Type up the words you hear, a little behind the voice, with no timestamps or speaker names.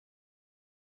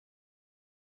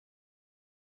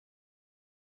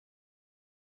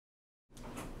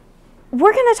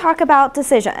we're going to talk about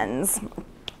decisions.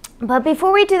 But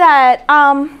before we do that,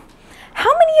 how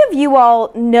many of you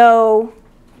all know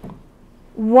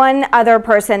one other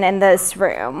person in this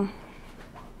room?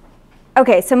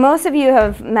 Okay, so most of you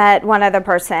have met one other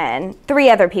person, 3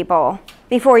 other people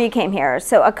before you came here.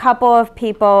 So a couple of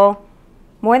people,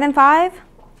 more than 5?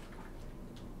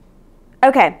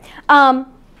 Okay, and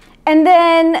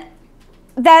then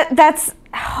that's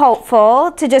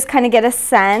helpful to just kind of get a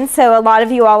sense. So a lot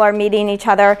of you all are meeting each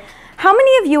other. How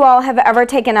many of you all have ever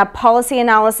taken a policy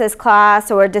analysis class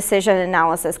or a decision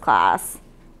analysis class?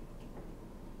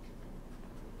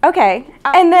 Okay,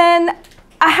 and then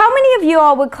how many of you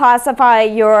all would classify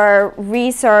your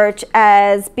research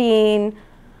as being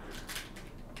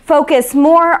focused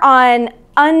more on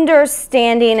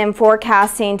understanding and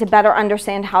forecasting to better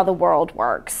understand how the world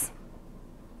works?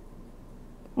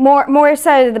 More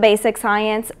so the basic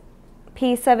science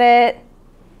piece of it?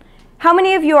 How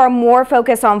many of you are more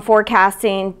focused on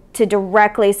forecasting to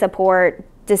directly support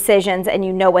decisions and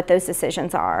you know what those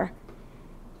decisions are?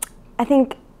 I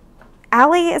think,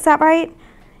 Allie, is that right?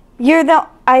 You're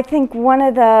I think one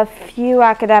of the few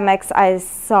academics I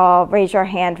saw raise your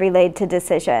hand related to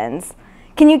decisions.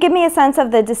 Can you give me a sense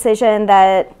of the decision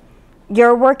that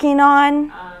you're working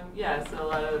on? Yeah, so a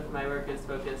lot of my work is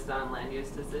focused on land use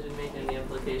decision making, the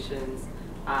implications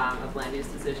of land use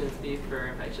decisions be for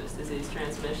infectious disease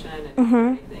transmission, and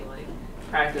anything like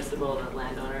practicable that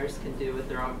landowners can do with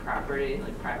their own property,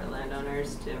 like private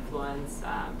landowners, to influence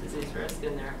disease risk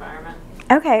in their environment.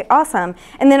 Okay, awesome.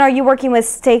 And then are you working with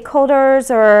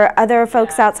stakeholders or other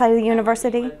folks outside of the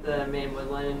university? With the Maine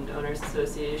Woodland Owners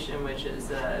Association, which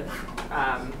is a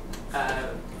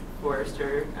forest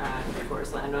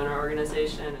landowner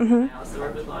organization, and I also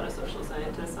work with a lot of social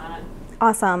scientists on it.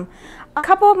 Awesome. A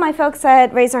couple of my folks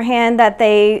said, raise their hand, that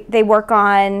they work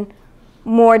on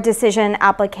more decision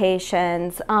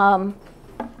applications. Who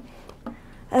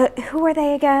are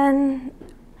they again?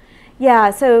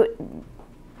 Yeah, so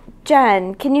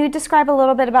Jen, can you describe a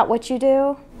little bit about what you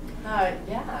do?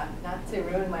 Yeah, not to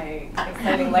ruin my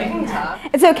exciting lightning talk.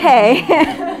 It's okay.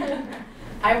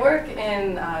 I work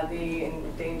in the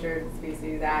Endangered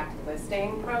Species Act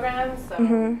listing program,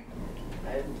 so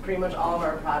pretty much all of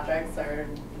our projects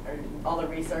all the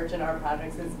research in our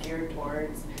projects is geared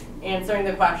towards answering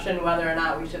the question whether or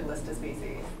not we should list a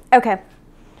species. Okay.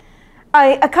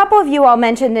 A couple of you all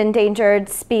mentioned endangered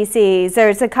species.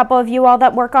 There's a couple of you all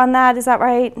that work on that, is that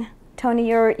right? Tony,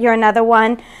 you're another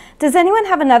one. Does anyone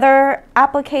have another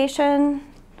application?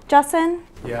 Justin?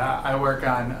 Yeah, I work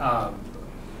on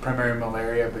primary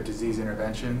malaria, but disease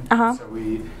intervention. So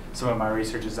some of my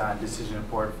research is on decision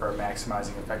support for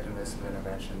maximizing effectiveness of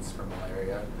interventions for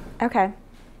malaria. Okay.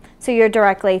 So you're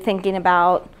directly thinking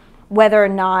about whether or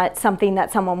not something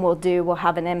that someone will do will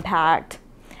have an impact.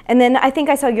 And then I think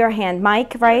I saw your hand,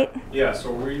 Mike, right? Yeah,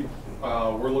 so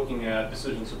we're looking at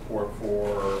decision support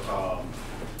for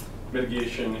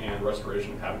mitigation and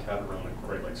restoration of habitat around the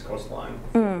Great Lakes coastline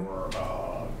for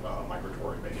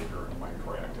migratory behavior and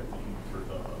migratory activity through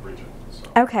the region. So.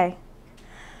 Okay.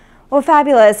 Well,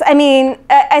 fabulous. I mean,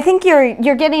 I think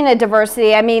you're getting a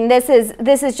diversity. I mean, this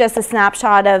is just a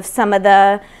snapshot of some of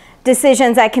the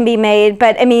decisions that can be made.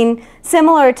 But I mean,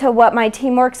 similar to what my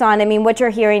team works on, I mean, what you're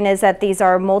hearing is that these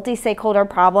are multi-stakeholder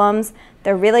problems.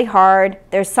 They're really hard.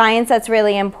 There's science that's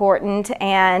really important,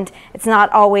 and it's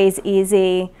not always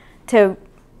easy to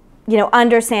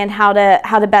understand how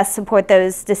to best support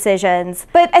those decisions.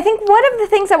 But I think one of the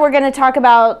things that we're going to talk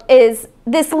about is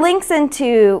this links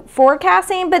into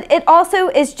forecasting, but it also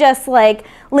is just like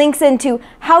links into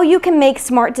how you can make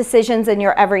smart decisions in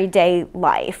your everyday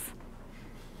life.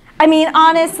 I mean,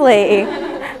 honestly,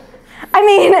 I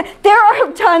mean, there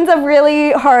are tons of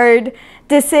really hard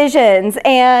decisions,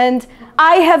 and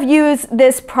I have used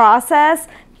this process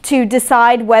to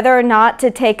decide whether or not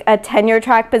to take a tenure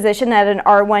track position at an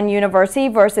R1 university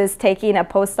versus taking a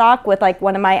postdoc with like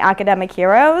one of my academic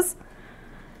heroes.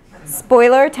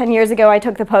 Spoiler, 10 years ago I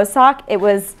took the postdoc. It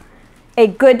was a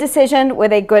good decision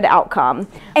with a good outcome.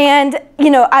 And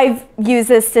I've used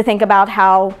this to think about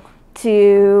how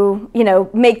to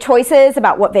make choices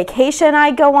about what vacation I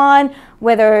go on,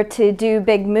 whether to do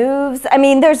big moves. I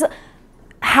mean, there's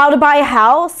how to buy a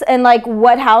house and like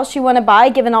what house you want to buy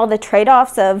given all the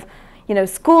trade-offs of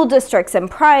school districts and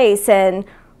price and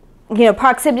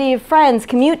proximity of friends,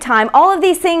 commute time, all of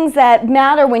these things that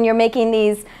matter when you're making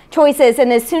these choices.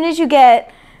 And as soon as you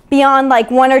get beyond like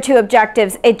 1 or 2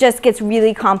 objectives, it just gets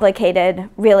really complicated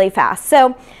really fast.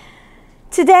 So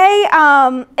today,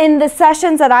 in the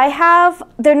sessions that I have,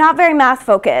 they're not very math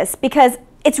focused because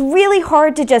it's really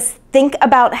hard to just think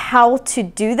about how to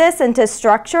do this and to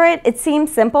structure it. It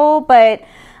seems simple, but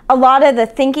a lot of the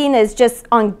thinking is just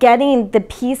on getting the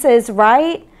pieces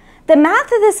right. The math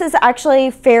of this is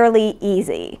actually fairly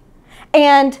easy.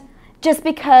 And just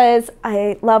because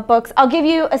I love books, I'll give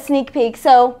you a sneak peek.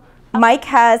 So Mike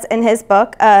has in his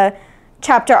book a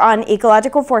chapter on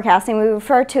ecological forecasting. We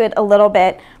refer to it a little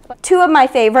bit. Two of my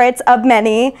favorites of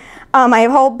many. I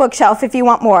have a whole bookshelf if you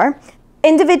want more.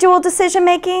 Individual decision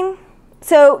making.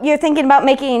 So you're thinking about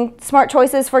making smart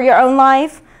choices for your own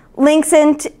life. Links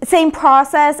into same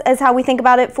process as how we think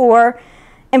about it for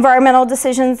environmental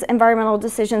decisions. Environmental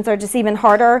decisions are just even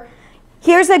harder.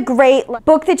 Here's a great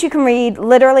book that you can read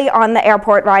literally on the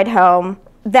airport ride home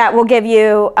that will give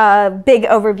you a big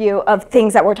overview of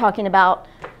things that we're talking about.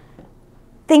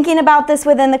 Thinking about this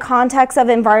within the context of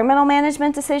environmental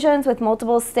management decisions with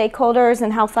multiple stakeholders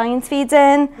and how science feeds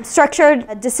in.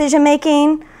 Structured decision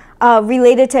making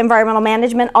related to environmental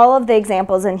management. All of the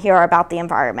examples in here are about the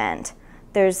environment.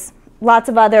 There's lots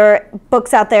of other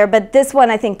books out there, but this one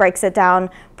I think breaks it down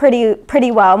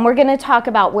pretty well. And we're going to talk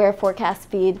about where forecasts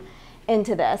feed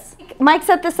into this. Mike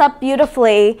set this up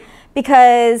beautifully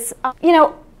because, you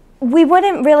know, we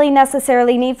wouldn't really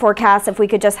necessarily need forecasts if we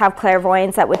could just have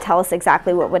clairvoyance that would tell us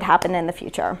exactly what would happen in the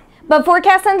future. But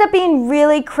forecasts end up being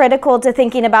really critical to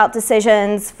thinking about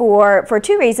decisions for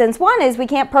two reasons. One is we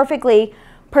can't perfectly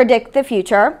predict the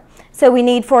future, so we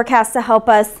need forecasts to help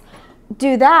us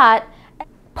do that.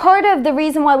 Part of the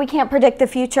reason why we can't predict the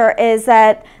future is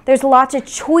that there's lots of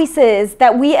choices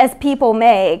that we as people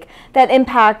make that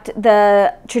impact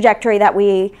the trajectory that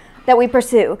we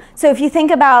pursue. So if you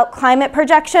think about climate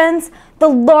projections, the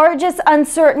largest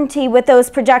uncertainty with those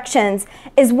projections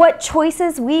is what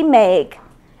choices we make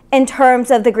in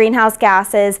terms of the greenhouse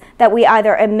gases that we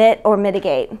either emit or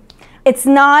mitigate. It's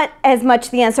not as much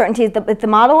the uncertainties with the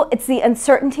model, it's the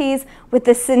uncertainties with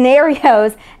the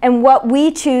scenarios and what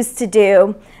we choose to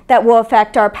do that will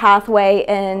affect our pathway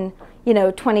in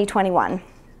 2021.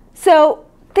 So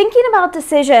thinking about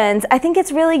decisions, I think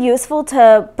it's really useful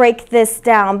to break this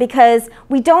down because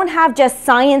we don't have just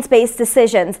science-based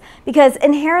decisions, because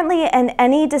inherently in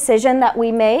any decision that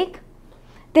we make,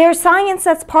 there's science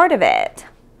that's part of it.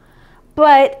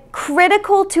 But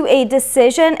critical to a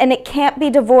decision, and it can't be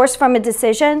divorced from a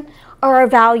decision, are our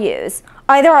values.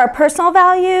 Either our personal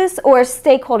values or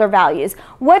stakeholder values.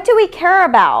 What do we care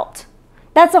about?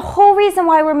 That's the whole reason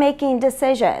why we're making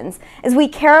decisions, is we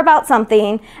care about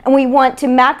something and we want to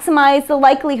maximize the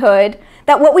likelihood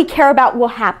that what we care about will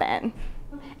happen.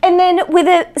 And then with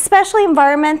especially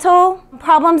environmental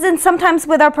problems and sometimes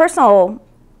with our personal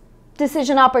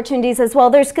decision opportunities as well,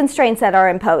 there's constraints that are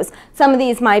imposed. Some of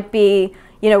these might be,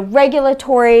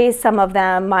 regulatory, some of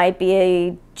them might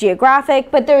be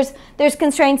geographic, but there's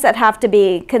constraints that have to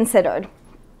be considered.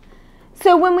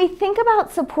 So when we think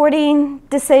about supporting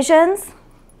decisions,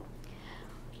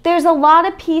 there's a lot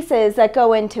of pieces that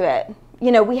go into it.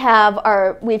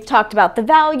 We've talked about the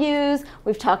values,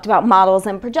 we've talked about models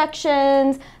and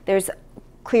projections, there's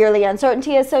clearly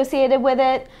uncertainty associated with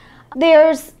it.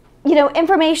 There's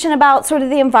information about sort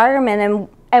of the environment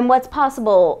and what's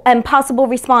possible and possible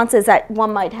responses that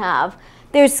one might have.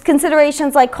 There's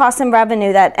considerations like cost and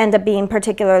revenue that end up being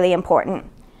particularly important.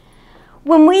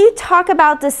 When we talk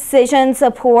about decision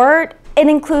support, it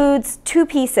includes two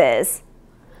pieces.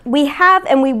 We have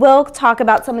and we will talk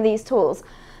about some of these tools,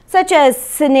 such as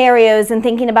scenarios and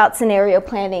thinking about scenario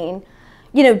planning,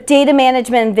 data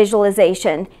management and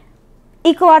visualization,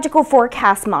 ecological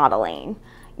forecast modeling,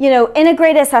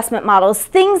 integrated assessment models,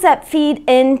 things that feed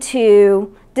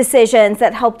into decisions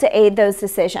that help to aid those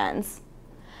decisions.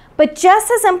 But just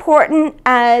as important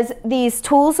as these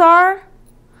tools are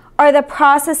the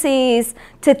processes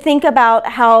to think about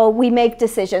how we make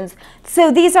decisions.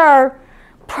 So these are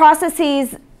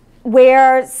processes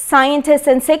where scientists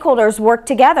and stakeholders work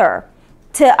together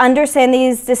to understand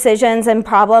these decisions and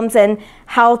problems and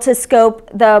how to scope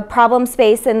the problem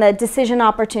space and the decision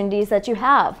opportunities that you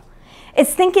have.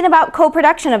 It's thinking about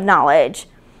co-production of knowledge.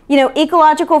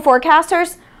 Ecological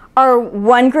forecasters are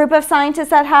one group of scientists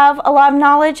that have a lot of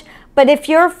knowledge, but if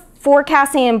you're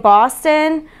forecasting in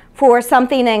Boston for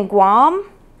something in Guam,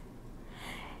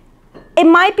 it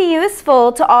might be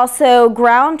useful to also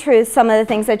ground truth some of the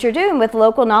things that you're doing with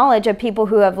local knowledge of people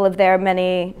who have lived there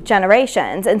many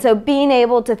generations. And so being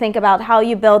able to think about how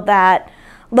you build that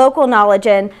local knowledge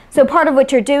in. So part of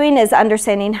what you're doing is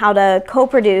understanding how to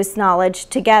co-produce knowledge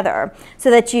together so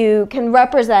that you can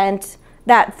represent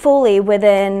that fully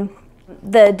within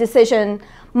the decision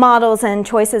models and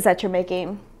choices that you're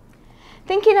making.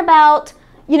 Thinking about,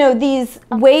 these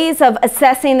ways of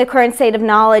assessing the current state of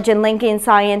knowledge and linking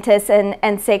scientists and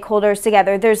stakeholders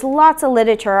together. There's lots of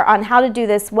literature on how to do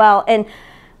this well and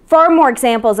far more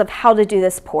examples of how to do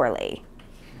this poorly.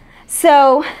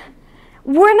 So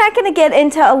we're not going to get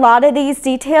into a lot of these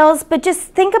details, but just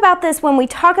think about this when we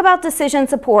talk about decision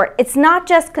support. It's not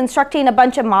just constructing a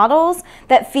bunch of models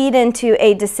that feed into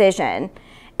a decision.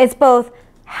 It's both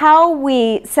how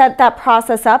we set that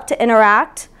process up to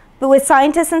interact with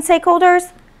scientists and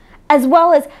stakeholders, as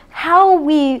well as how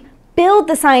we build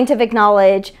the scientific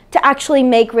knowledge to actually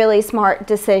make really smart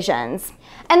decisions.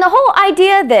 And the whole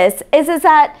idea of this is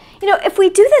that, if we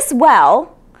do this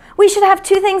well, we should have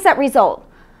two things that result.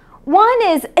 One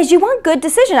is you want good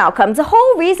decision outcomes. The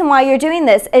whole reason why you're doing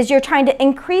this is you're trying to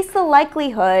increase the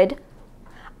likelihood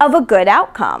of a good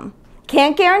outcome.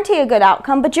 Can't guarantee a good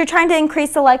outcome, but you're trying to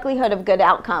increase the likelihood of good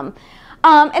outcome.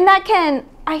 And that can,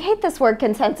 I hate this word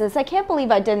consensus. I can't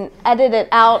believe I didn't edit it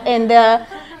out in the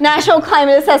National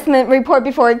Climate Assessment Report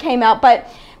before it came out, but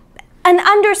an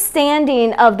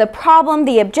understanding of the problem,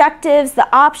 the objectives,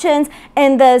 the options,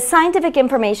 and the scientific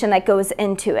information that goes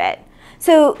into it.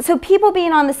 So people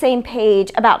being on the same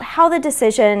page about how the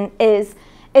decision is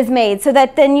made, so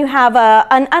that then you have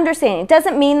an understanding. It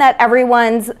doesn't mean that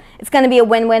it's going to be a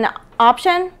win-win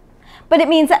option, but it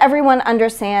means that everyone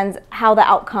understands how the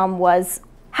outcome was,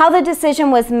 how the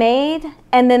decision was made,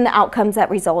 and then the outcomes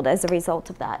that result as a result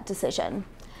of that decision.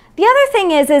 The other thing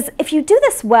is if you do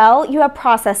this well, you have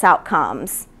process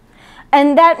outcomes.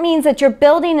 And that means that you're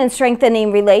building and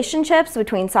strengthening relationships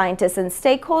between scientists and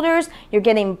stakeholders. You're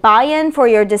getting buy-in for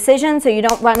your decision so you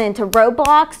don't run into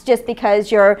roadblocks just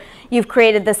because you've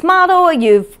created this model,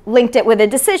 you've linked it with a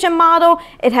decision model,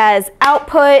 it has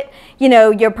output,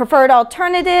 your preferred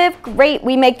alternative, great,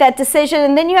 we make that decision,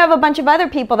 and then you have a bunch of other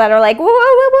people that are like, whoa,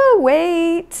 whoa, whoa,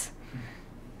 wait.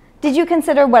 Did you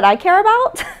consider what I care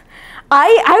about?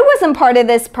 I wasn't part of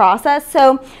this process,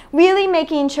 so really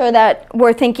making sure that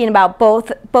we're thinking about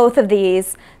both of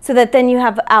these so that then you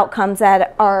have outcomes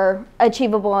that are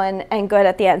achievable and good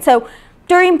at the end. So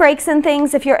during breaks and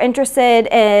things, if you're interested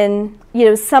in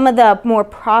some of the more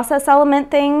process element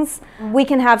things, we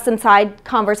can have some side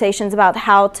conversations about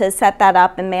how to set that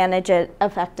up and manage it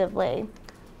effectively.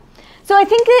 So I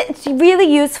think it's really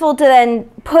useful to then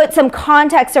put some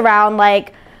context around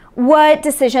what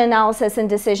decision analysis and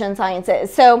decision science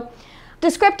is. So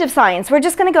descriptive science, we're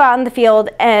just going to go out in the field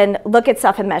and look at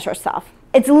stuff and measure stuff.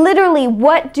 It's literally,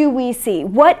 what do we see?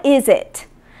 What is it?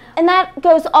 And that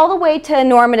goes all the way to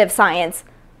normative science.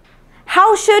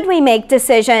 How should we make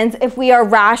decisions if we are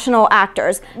rational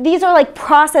actors? These are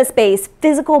process-based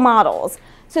physical models.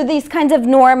 So these kinds of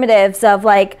normatives of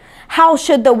how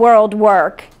should the world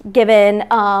work given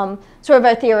sort of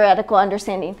a theoretical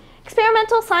understanding.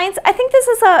 Experimental science, I think this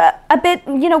is a bit,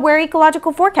 where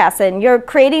ecological forecasting. You're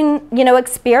creating,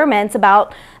 experiments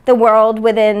about the world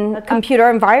within a computer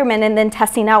environment and then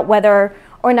testing out whether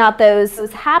or not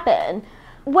those happen.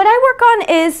 What I work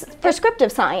on is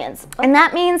prescriptive science, and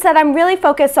that means that I'm really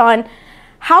focused on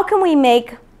how can we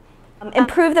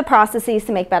improve the processes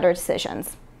to make better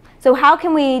decisions. So how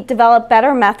can we develop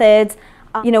better methods,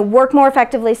 work more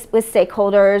effectively with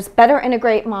stakeholders, better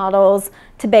integrate models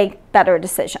to make better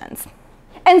decisions.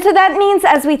 And so that means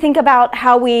as we think about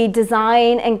how we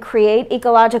design and create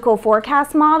ecological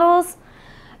forecast models,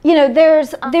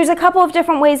 there's a couple of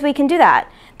different ways we can do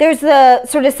that. There's the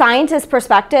sort of scientist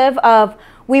perspective of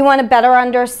we want to better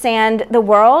understand the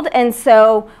world, and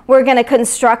so we're going to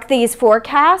construct these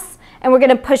forecasts and we're going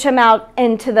to push them out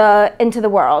into the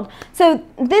world. So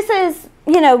this is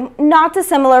not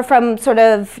dissimilar from sort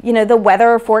of, the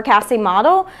weather forecasting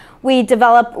model. We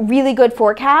develop really good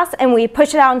forecasts and we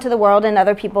push it out into the world and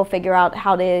other people figure out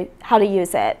how to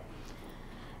use it.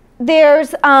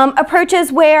 There's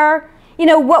approaches where,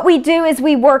 what we do is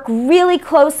we work really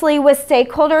closely with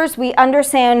stakeholders. We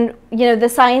understand, the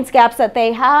science gaps that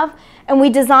they have, and we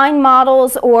design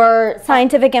models or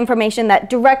scientific information that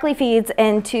directly feeds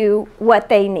into what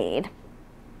they need.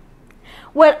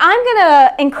 What I'm going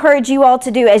to encourage you all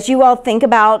to do as you all think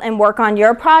about and work on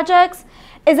your projects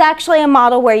is actually a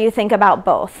model where you think about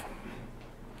both.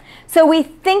 So we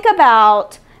think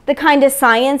about the kind of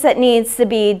science that needs to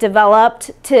be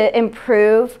developed to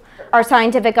improve our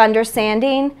scientific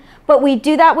understanding, but we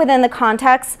do that within the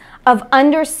context of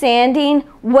understanding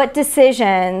what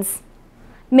decisions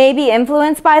may be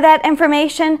influenced by that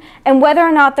information and whether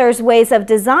or not there's ways of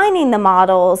designing the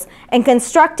models and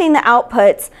constructing the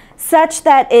outputs such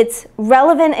that it's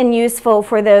relevant and useful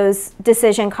for those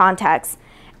decision contexts.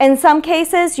 In some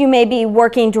cases, you may be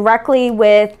working directly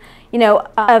with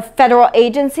a federal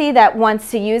agency that wants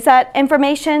to use that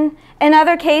information. In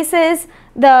other cases,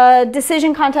 the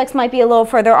decision context might be a little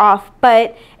further off,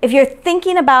 but if you're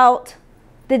thinking about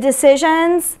the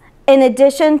decisions in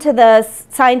addition to the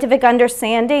scientific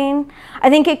understanding, I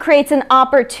think it creates an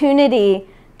opportunity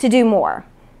to do more.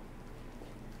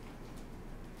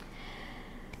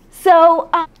 So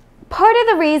part of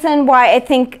the reason why I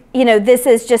think, you know, this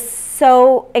is just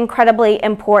so incredibly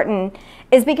important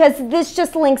is because this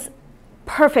just links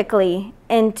perfectly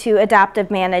into adaptive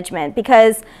management,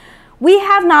 because we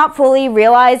have not fully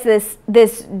realized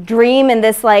this dream and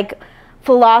this like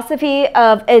philosophy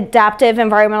of adaptive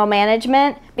environmental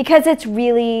management because it's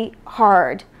really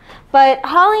hard. But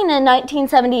Holling in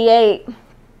 1978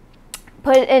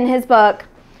 put in his book,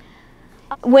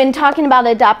 when talking about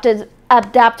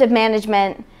adaptive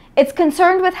management, it's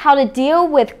concerned with how to deal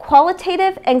with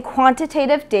qualitative and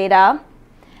quantitative data,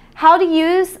 how to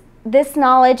use this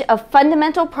knowledge of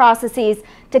fundamental processes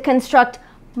to construct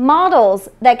models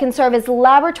that can serve as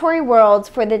laboratory worlds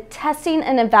for the testing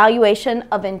and evaluation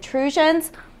of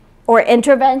intrusions or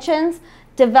interventions,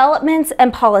 developments,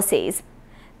 and policies.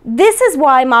 This is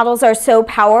why models are so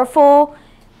powerful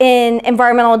in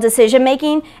environmental decision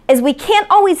making, is we can't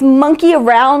always monkey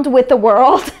around with the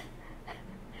world.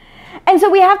 And so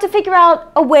we have to figure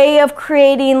out a way of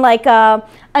creating like an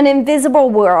invisible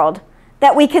world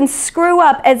that we can screw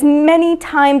up as many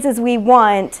times as we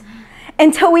want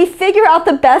until we figure out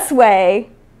the best way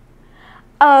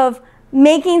of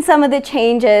making some of the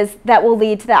changes that will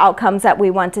lead to the outcomes that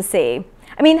we want to see.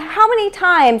 I mean, how many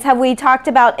times have we talked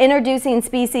about introducing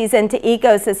species into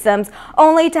ecosystems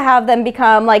only to have them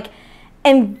become like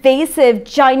invasive,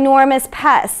 ginormous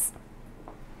pests?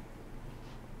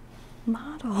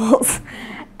 Models,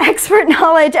 expert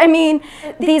knowledge. I mean,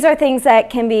 these are things that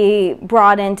can be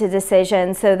brought into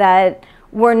decisions so that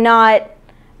we're not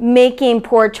making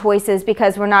poor choices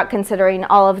because we're not considering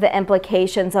all of the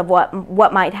implications of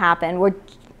what might happen.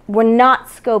 We're not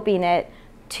scoping it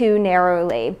too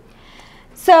narrowly.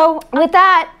 So with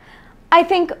that, I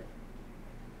think,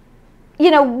 you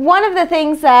know, one of the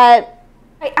things that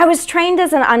I was trained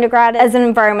as an undergrad as an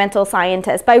environmental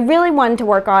scientist, but I really wanted to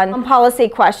work on policy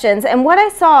questions. And what I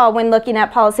saw when looking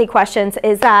at policy questions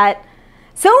is that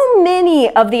so many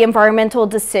of the environmental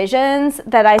decisions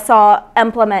that I saw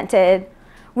implemented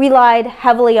relied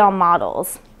heavily on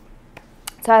models.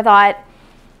 So I thought,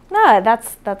 no,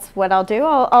 that's what I'll do.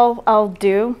 I'll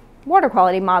do water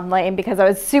quality modeling because I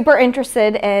was super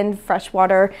interested in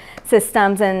freshwater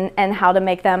systems and how to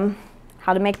make them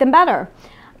better.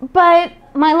 But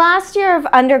my last year of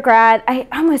undergrad,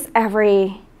 almost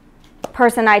every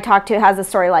person I talk to has a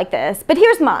story like this, but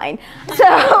here's mine. So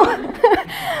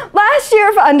last year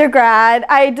of undergrad,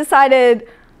 I decided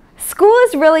school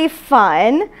is really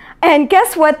fun, and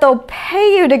guess what? They'll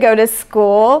pay you to go to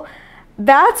school.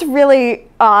 That's really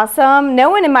awesome. No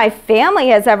one in my family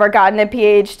has ever gotten a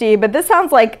PhD, but this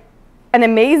sounds like an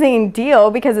amazing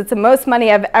deal because it's the most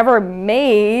money I've ever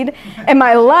made in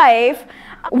my life.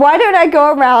 Why don't I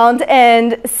go around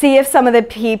and see if some of the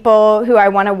people who I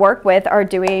want to work with are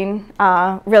doing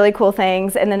really cool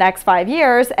things in the next 5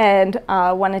 years and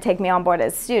want to take me on board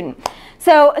as a student.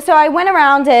 So I went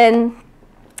around and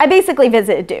I basically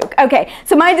visited Duke. Okay,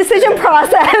 so my decision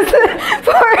process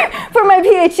for my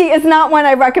PhD is not one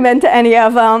I recommend to any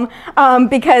of them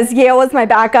because Yale was my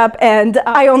backup and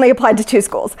I only applied to 2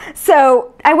 schools.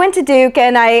 So I went to Duke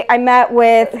and I met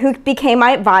with who became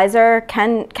my advisor,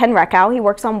 Ken Reckow. He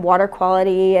works on water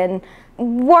quality and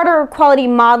water quality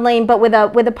modeling, but with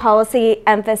a policy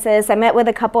emphasis. I met with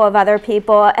a couple of other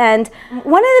people, and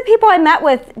one of the people I met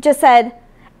with just said,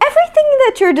 everything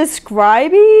that you're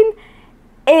describing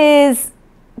is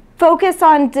focused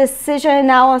on decision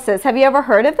analysis. Have you ever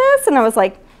heard of this? And I was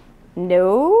like,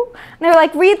 no. And they were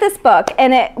like, read this book.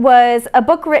 And it was a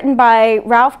book written by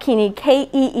Ralph Keeney,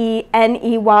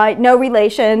 K-E-E-N-E-Y, no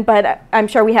relation, but I'm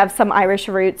sure we have some Irish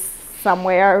roots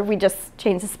somewhere. We just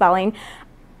changed the spelling.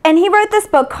 And he wrote this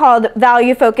book called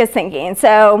Value-Focused Thinking.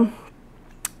 So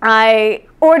I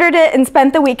ordered it and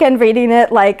spent the weekend reading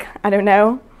it like, I don't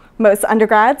know, most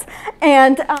undergrads.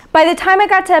 And by the time I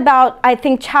got to about, I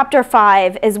think chapter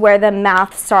 5 is where the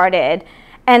math started.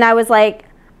 And I was like,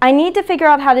 I need to figure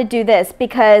out how to do this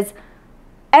because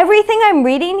everything I'm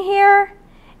reading here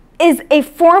is a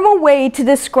formal way to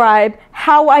describe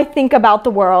how I think about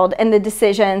the world and the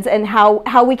decisions and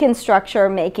how we can structure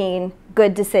making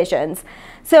good decisions.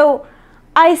 So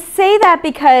I say that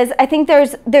because I think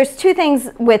there's 2 things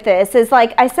with this. Is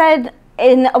like I said,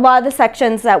 in a lot of the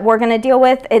sections that we're going to deal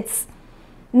with, it's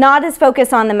not as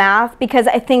focused on the math because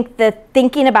I think the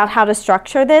thinking about how to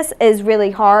structure this is really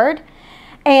hard.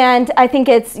 And I think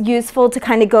it's useful to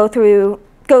kind of go through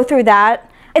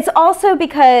that. It's also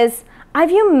because I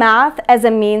view math as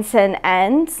a means to an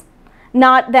end,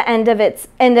 not the end of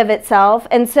itself.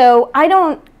 And so I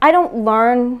don't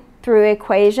learn through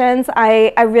equations.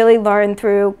 I really learn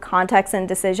through context and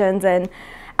decisions and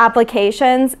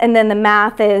applications, and then the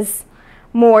math is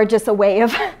more just a way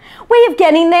of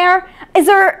getting there. Is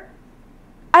there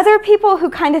other people who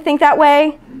kind of think that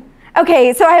way?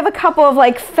 Okay, so I have a couple of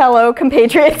like fellow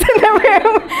compatriots in the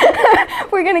room.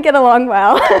 We're gonna get along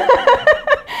well.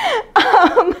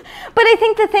 But I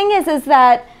think the thing is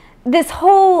that this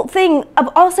whole thing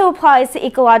also applies to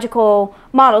ecological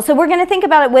models. So we're gonna think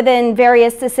about it within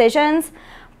various decisions,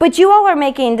 but you all are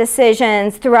making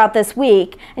decisions throughout this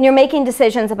week, and you're making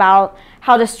decisions about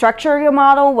how to structure your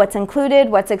model, what's included,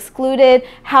 what's excluded,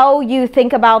 how you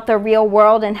think about the real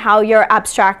world and how you're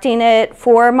abstracting it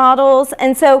for models.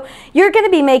 And so you're going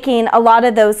to be making a lot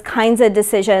of those kinds of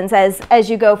decisions as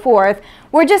you go forth.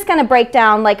 We're just going to break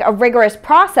down like a rigorous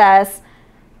process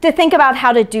to think about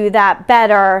how to do that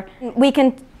better. We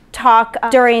can talk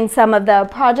during some of the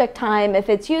project time, if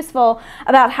it's useful,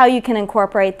 about how you can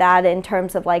incorporate that in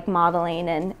terms of like modeling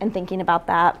and thinking about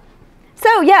that.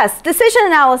 So yes, decision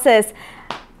analysis,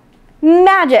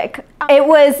 magic. It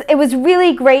was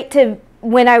really great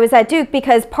when I was at Duke,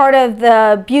 because part of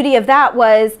the beauty of that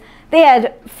was they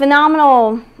had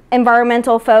phenomenal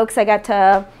environmental folks. I got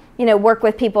to work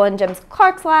with people in Jim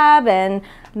Clark's lab and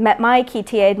met Mike. He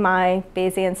TA'd my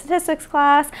Bayesian statistics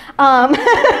class. But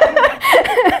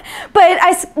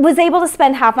I was able to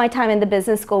spend half my time in the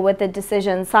business school with the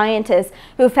decision scientists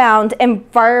who found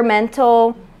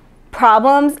environmental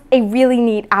problems a really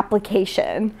neat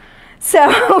application. So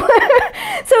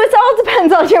it all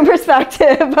depends on your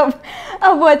perspective of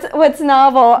what's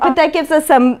novel, but that gives us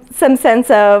some sense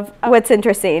of what's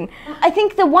interesting. I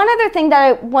think the one other thing that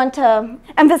I want to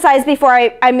emphasize before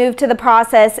I move to the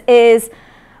process is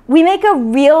we make a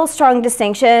real strong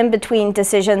distinction between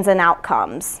decisions and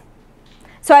outcomes.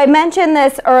 So I mentioned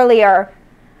this earlier.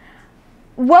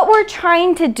 What we're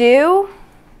trying to do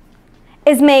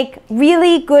is make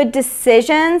really good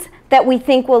decisions that we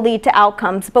think will lead to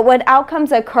outcomes. But when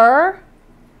outcomes occur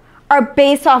are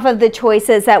based off of the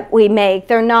choices that we make.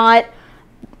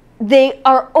 They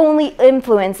are only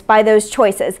influenced by those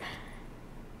choices.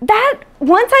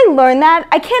 Once I learned that,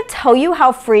 I can't tell you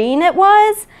how freeing it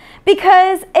was,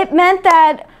 because it meant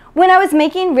that when I was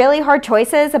making really hard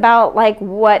choices about like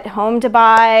what home to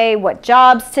buy, what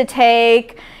jobs to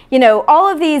take, all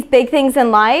of these big things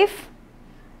in life,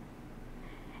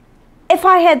 if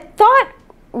I had thought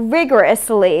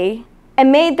rigorously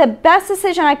and made the best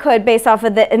decision I could based off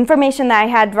of the information that I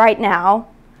had right now,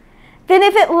 then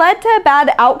if it led to a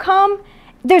bad outcome,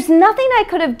 there's nothing I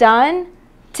could have done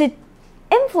to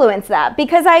influence that,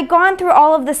 because I had gone through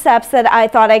all of the steps that I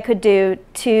thought I could do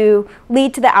to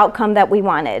lead to the outcome that we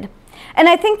wanted. And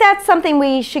I think that's something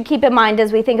we should keep in mind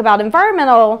as we think about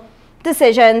environmental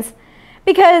decisions,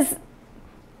 because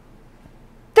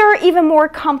they're even more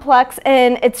complex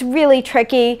and it's really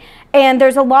tricky, and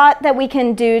there's a lot that we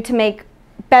can do to make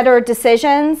better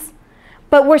decisions,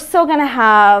 but we're still going to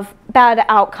have bad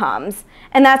outcomes.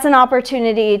 And that's an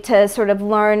opportunity to sort of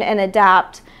learn and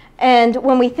adapt. And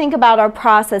when we think about our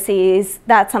processes,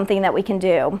 that's something that we can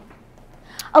do.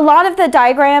 A lot of the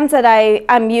diagrams that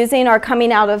I'm using are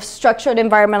coming out of structured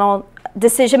environmental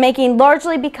decision making,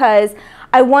 largely because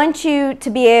I want you to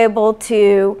be able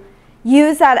to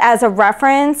use that as a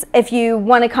reference if you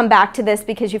want to come back to this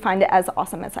because you find it as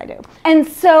awesome as I do. And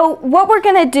so what we're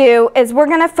going to do is we're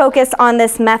going to focus on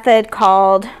this method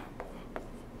called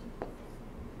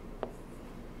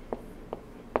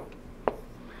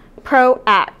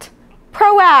PROACT.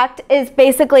 PROACT is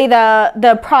basically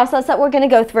the process that we're going to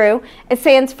go through. It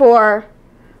stands for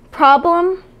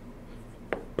problem,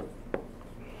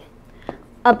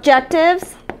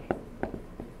 objectives,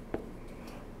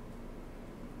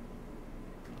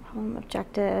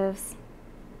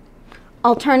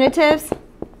 alternatives,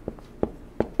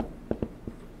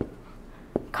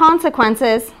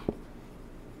 consequences,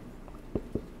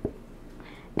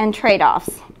 and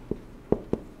trade-offs.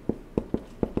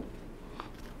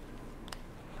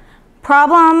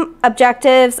 Problem,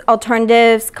 objectives,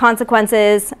 alternatives,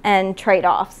 consequences, and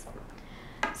trade-offs.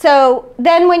 So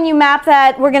then when you map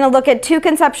that, we're going to look at two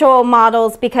conceptual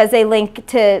models because they link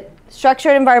to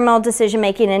structured environmental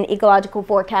decision-making and ecological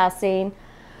forecasting.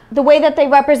 The way that they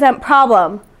represent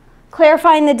problem,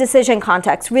 clarifying the decision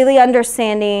context, really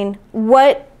understanding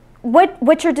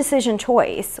what's your decision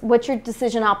choice, what's your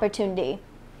decision opportunity.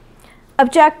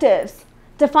 Objectives,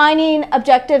 defining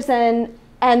objectives and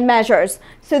measures.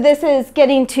 So this is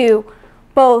getting to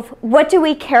both what do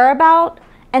we care about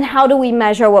and how do we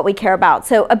measure what we care about.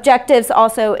 So objectives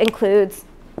also includes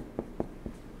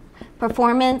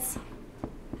performance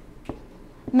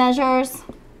measures,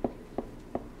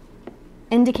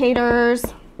 indicators,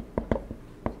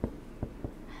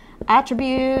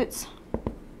 attributes,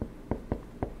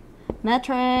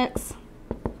 metrics,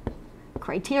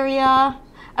 criteria.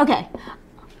 Okay.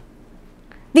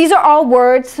 These are all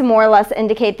words to more or less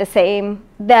indicate the same,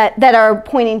 that are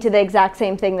pointing to the exact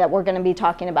same thing that we're going to be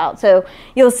talking about. So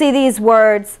you'll see these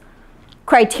words: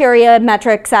 criteria,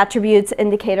 metrics, attributes,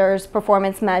 indicators,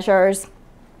 performance measures.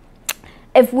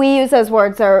 If we use those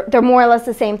words, they're more or less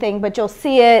the same thing, but you'll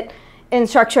see it in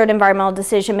structured environmental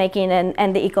decision making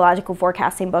and the ecological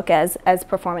forecasting book as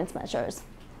performance measures.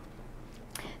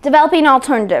 Developing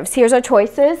alternatives. Here's our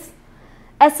choices.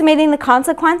 Estimating the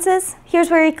consequences.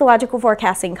 Here's where ecological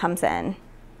forecasting comes in.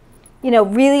 You know,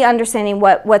 really understanding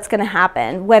what's going to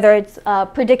happen, whether it's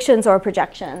predictions or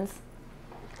projections.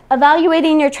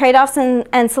 Evaluating your trade-offs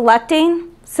and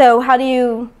selecting. So how do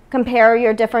you compare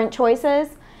your different choices?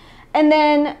 And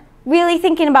then really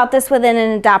thinking about this within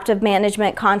an adaptive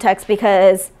management context,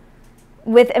 because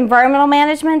with environmental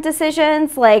management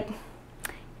decisions, like,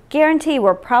 guarantee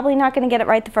we're probably not going to get it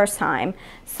right the first time.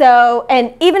 So,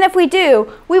 and even if we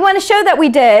do, we want to show that we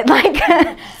did.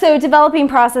 Like, so developing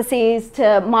processes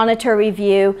to monitor,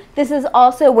 review. This is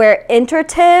also where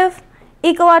iterative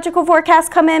ecological forecasts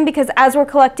come in, because as we're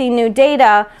collecting new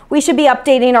data, we should be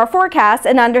updating our forecasts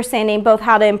and understanding both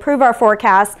how to improve our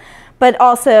forecasts, but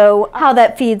also how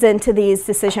that feeds into these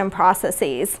decision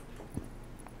processes.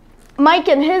 Mike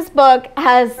in his book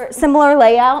has similar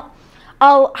layout.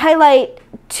 I'll highlight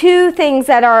two things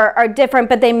that are different,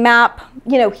 but they map,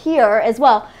 you know, here as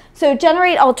well. So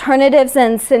generate alternatives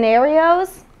and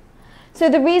scenarios. So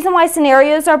the reason why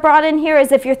scenarios are brought in here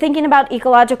is if you're thinking about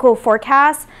ecological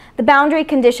forecasts, the boundary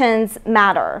conditions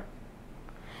matter.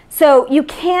 So you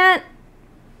can't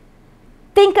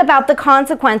think about the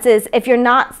consequences if you're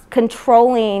not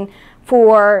controlling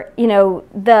for, you know,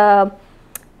 the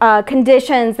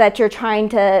conditions that you're trying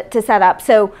to set up.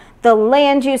 So the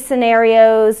land use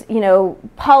scenarios, you know,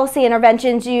 policy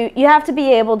interventions, you have to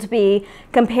be able to be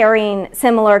comparing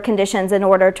similar conditions in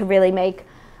order to really make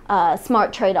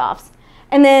smart trade-offs.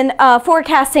 And then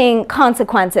forecasting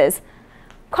consequences.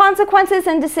 Consequences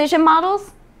and decision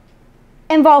models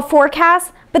involve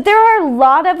forecasts, but there are a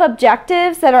lot of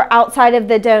objectives that are outside of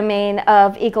the domain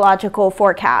of ecological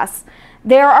forecasts.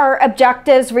 There are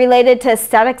objectives related to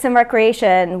aesthetics and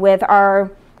recreation with our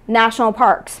national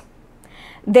parks.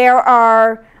 There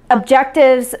are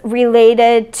objectives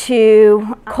related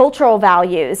to cultural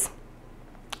values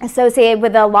associated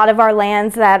with a lot of our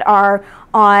lands that are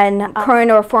on current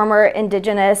or former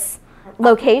indigenous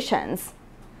locations.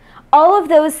 All of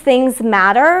those things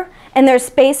matter, and there's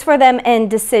space for them in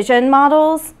decision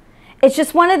models. It's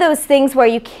just one of those things where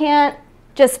you can't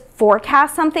just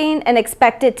forecast something and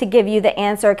expect it to give you the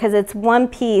answer, because it's one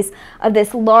piece of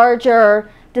this larger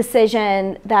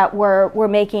decision that we're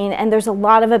making, and there's a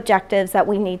lot of objectives that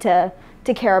we need to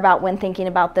care about when thinking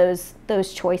about those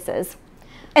choices.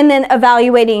 And then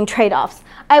evaluating trade-offs.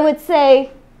 I would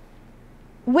say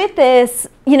with this,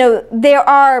 you know, there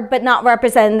are, but not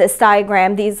represented in this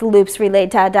diagram, these loops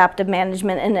relate to adaptive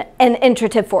management and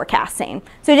iterative forecasting.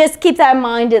 So just keep that in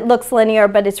mind. It looks linear,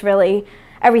 but it's really,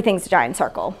 everything's a giant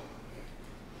circle.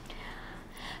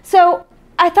 So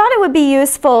I thought it would be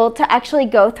useful to actually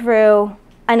go through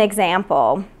an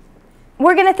example.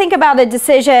 We're going to think about a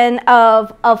decision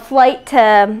of flight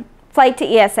to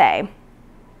ESA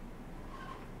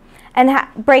and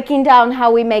breaking down how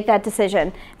we make that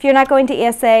decision. If you're not going to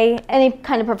ESA, any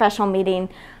kind of professional meeting,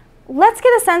 let's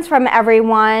get a sense from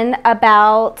everyone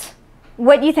about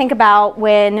what you think about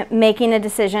when making a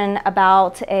decision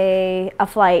about a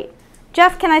flight.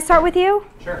 Jeff, can I start with you?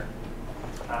 Sure.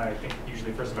 I think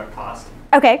usually first about cost.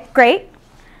 Okay, great.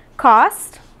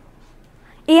 Cost.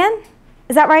 Ian,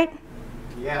 is that right?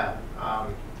 Yeah.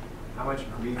 How much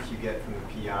grief you get from the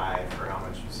PI for how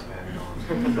much you spend on.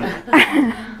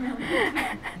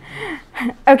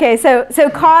 Okay, so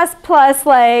cost plus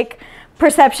like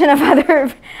perception of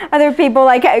other people,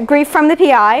 like grief from the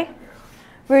PI.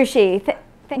 Rushi,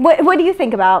 what do you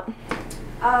think about?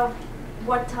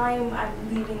 What time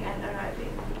I'm leaving and arriving.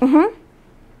 Mm-hmm.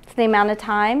 It's the amount of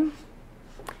time.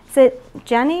 Is it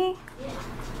Jenny?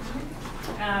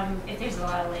 If there's a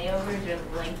lot of layovers or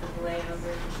the length of the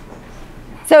layovers.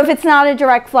 So if it's not a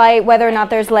direct flight, whether or not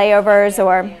there's layovers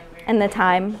or and the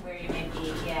time. Where you might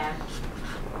be, yeah.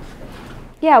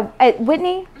 Yeah,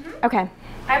 Whitney? Mm-hmm. Okay.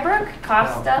 I broke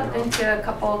cost up into a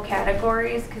couple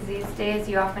categories because these days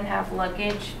you often have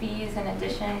luggage fees in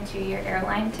addition to your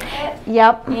airline ticket.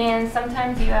 Yep. And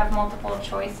sometimes you have multiple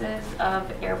choices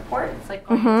of airports, like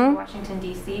going to the Washington,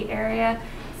 D.C. area.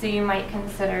 So you might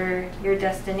consider your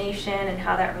destination and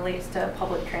how that relates to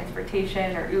public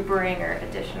transportation or Ubering or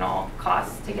additional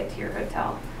costs to get to your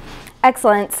hotel.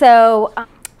 Excellent. So,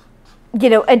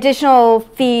 you know, additional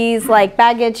fees like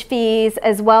baggage fees,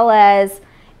 as well as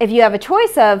if you have a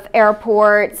choice of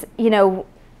airports, you know,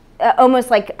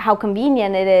 almost like how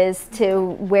convenient it is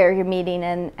to where you're meeting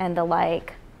and the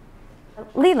like.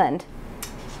 Leland.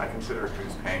 I consider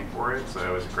who's paying for it.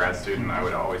 So as a grad student, I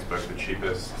would always book the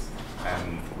cheapest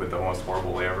and with the most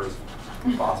horrible layovers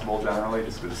possible generally,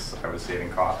 just because I was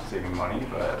saving money.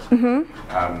 But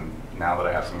now that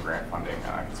I have some grant funding,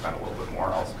 I can spend a little bit more.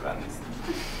 I'll spend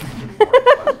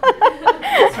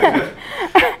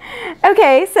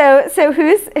Okay, so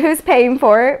who's paying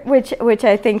for it, which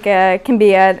I think can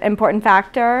be an important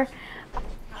factor.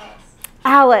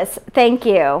 Alice, thank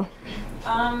you.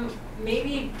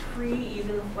 Maybe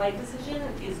even the flight decision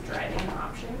is driving an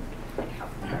option. Like how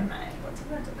far am I? What's a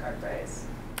rental car price?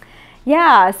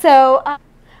 Yeah, so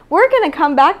we're going to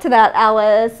come back to that,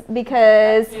 Alice,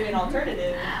 because Maybe an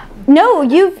alternative. no,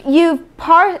 you've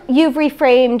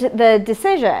reframed the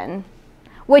decision.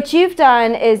 What you've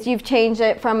done is you've changed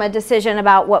it from a decision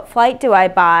about what flight do I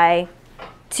buy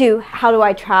to how do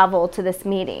I travel to this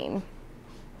meeting,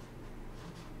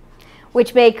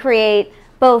 which may create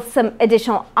both some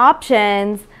additional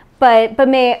options, but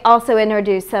may also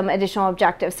introduce some additional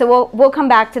objectives. So we'll come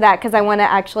back to that because I want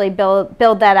to actually build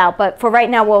that out. But for right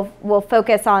now, we'll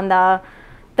focus on the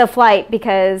flight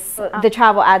because the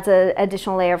travel adds an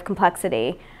additional layer of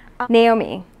complexity.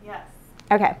 Naomi. Yes.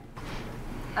 Okay.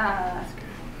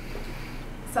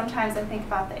 Sometimes I think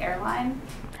about the airline.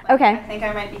 Okay. I think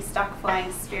I might be stuck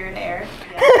flying Spirit Air.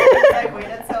 I've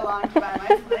waited so long to buy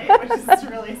my flight, which is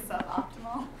really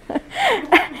suboptimal.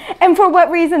 And for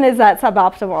what reason is that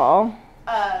suboptimal?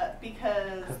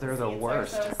 Because they're the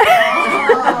worst. So small.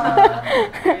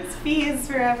 There's fees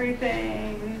for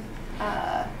everything.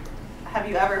 Have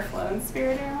you ever flown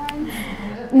Spirit Airlines?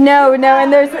 No,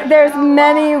 and there's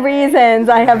many reasons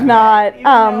I have not. You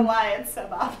know why it's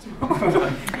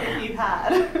suboptimal if you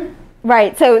had.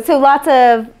 Right. So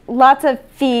lots of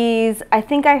fees. I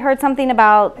think I heard something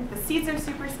about. Like the seats are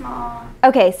super small.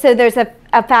 Okay, so there's a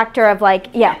factor of like,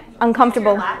 yeah,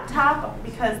 uncomfortable. Your laptop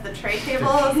because the tray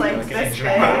table is like this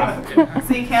big,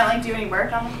 so you can't like do any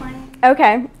work on the plane.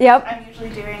 Okay. Yep. I'm usually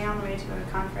doing on the way to a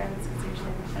conference because usually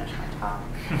I finish my talk.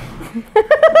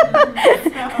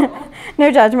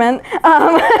 No judgment.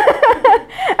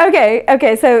 Okay.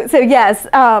 So yes.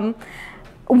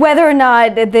 Whether or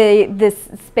not this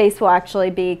space will actually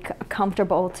be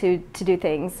comfortable to do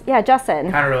things. Yeah,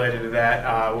 Justin. Kind of related to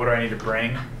that, what do I need to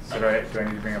bring? So do I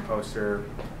need to bring a poster?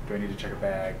 Do I need to check a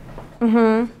bag?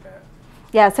 Mm-hmm.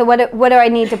 Yeah, so what do I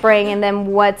need to bring, and then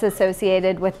what's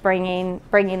associated with bringing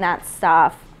that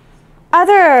stuff?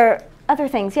 Other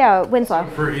things, yeah, Winslow.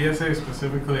 So for ESA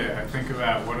specifically, I think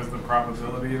about what is the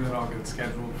probability that I'll get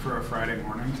scheduled for a Friday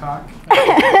morning talk?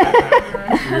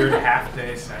 Weird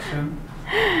half-day session.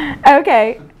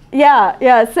 Okay,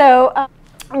 yeah. So,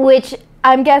 which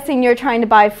I'm guessing you're trying to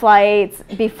buy flights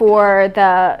before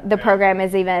the program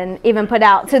is even put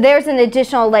out. So there's an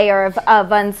additional layer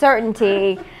of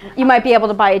uncertainty. You might be able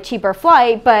to buy a cheaper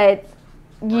flight, but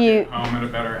you get home at a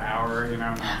better hour.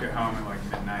 Not get home at like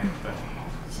midnight, but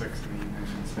 6 in the evening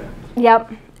instead. Yep.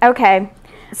 Okay.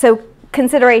 So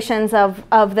considerations of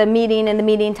the meeting and the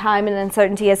meeting time and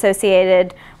uncertainty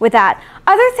associated with that.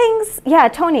 Other things, yeah,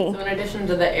 Tony. So in addition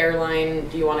to the airline,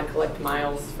 do you want to collect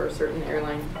miles for a certain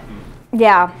airline?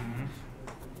 Yeah.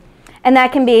 And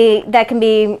that can be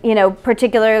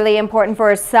particularly important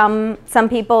for some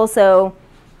people. So,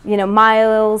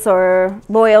 miles or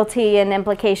loyalty and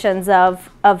implications of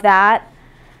that.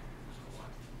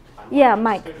 Yeah,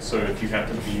 Mike. So if you have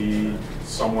to be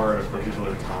somewhere at a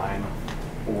particular time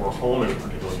or home at a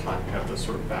particular time, you have to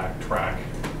sort of backtrack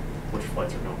which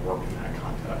flights are going to work in that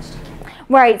context.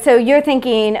 Right. So you're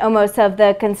thinking almost of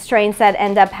the constraints that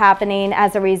end up happening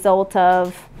as a result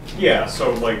of. Yeah.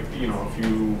 So if you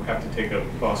have to take a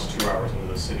bus 2 hours into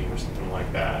the city or something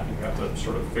like that, you have to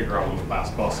sort of figure out when the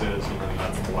last bus is, and then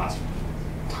that's the last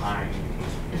time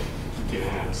you can get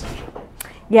in, essentially.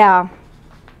 Yeah.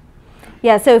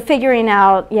 Yeah. So figuring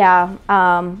out,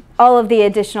 all of the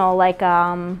additional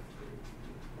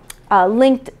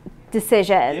linked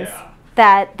decisions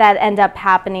that end up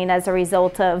happening as a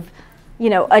result of,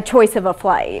 a choice of a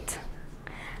flight.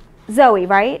 Zoe,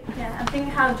 right? Yeah, I'm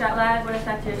thinking how jet lag would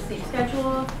affect your sleep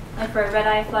schedule, like for a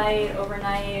red-eye flight,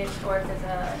 overnight, or if there's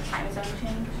a time zone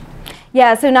change.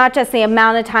 Yeah, so not just the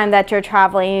amount of time that you're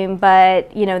traveling,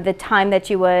 but, the time that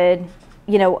you would,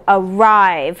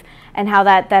 arrive and how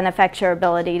that then affects your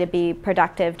ability to be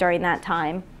productive during that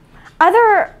time.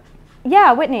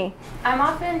 Yeah, Whitney. I'm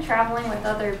often traveling with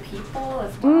other people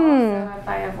as well. So if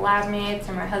I have lab mates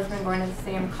or my husband going to the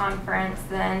same conference,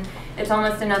 then it's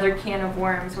almost another can of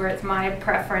worms where it's my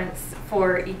preference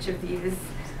for each of these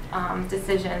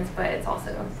decisions, but it's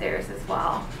also theirs as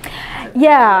well.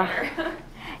 Yeah.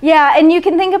 Yeah, and you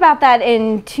can think about that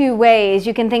in two ways.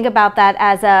 You can think about that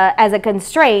as a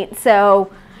constraint.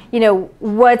 So, you know,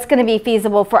 what's going to be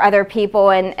feasible for other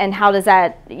people, and how does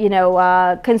that, you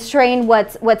know, constrain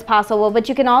what's possible. But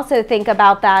you can also think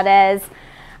about that as,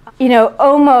 you know,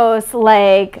 almost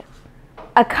like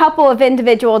a couple of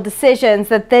individual decisions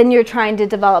that then you're trying to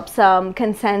develop some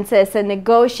consensus and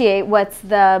negotiate what's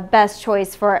the best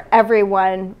choice for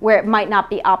everyone, where it might not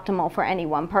be optimal for any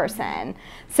one person.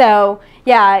 So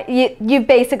yeah, you've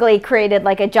basically created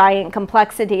like a giant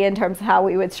complexity in terms of how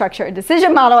we would structure a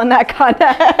decision model in that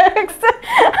context.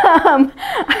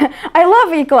 I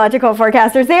love ecological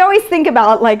forecasters. They always think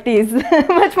about like these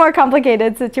much more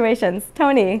complicated situations.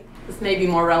 Tony? This may be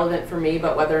more relevant for me,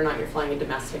 but whether or not you're flying a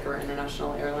domestic or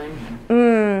international airline.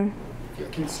 If you're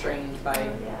constrained by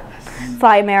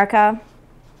Fly America.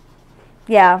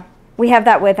 Yeah, we have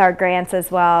that with our grants as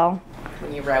well.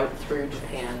 When you route through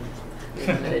Japan, you're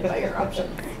limited by your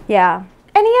options. Yeah.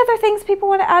 Any other things people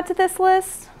want to add to this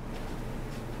list?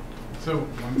 So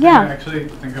one thing I actually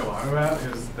think a lot about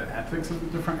is the ethics of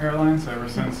the different airlines. So ever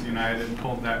since United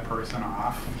pulled that person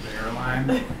off the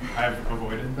airline, I've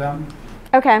avoided them.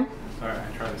 Okay. So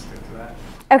I try to stick to that.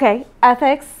 Okay,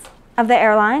 ethics of the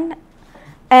airline.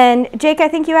 And Jake, I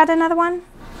think you had another one?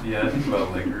 Yeah, I think about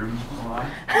legroom a lot.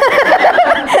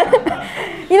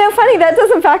 You know, funny, that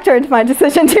doesn't factor into my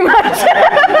decision too much.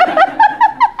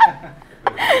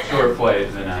 Short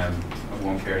flight, then I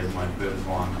won't care as much, but if it's a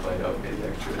long flight, I'll pay the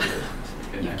extra.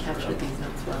 You captured these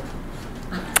notes well.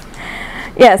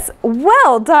 Yes,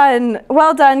 well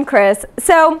done, Chris.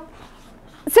 So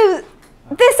this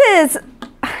is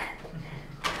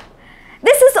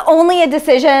only a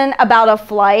decision about a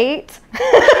flight.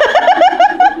 And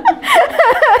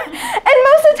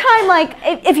most of the time, like,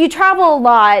 if you travel a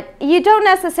lot, you don't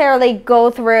necessarily go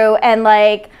through and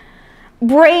like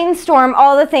brainstorm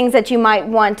all the things that you might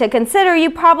want to consider.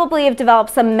 You probably have developed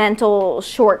some mental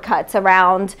shortcuts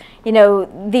around, you know,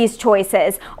 these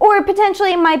choices, or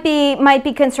potentially it might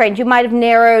be constrained. You might have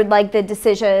narrowed like the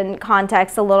decision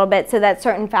context a little bit so that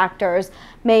certain factors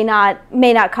may not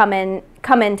come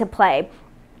into play.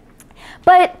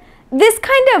 But this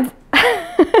kind of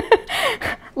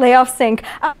layoff sync.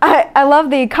 I love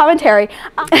the commentary.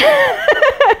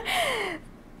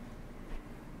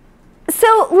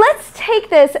 So let's take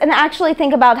this and actually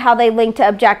think about how they link to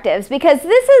objectives, because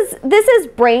this is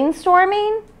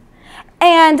brainstorming,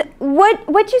 and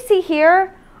what you see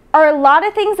here are a lot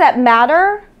of things that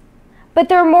matter, but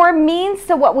they're more means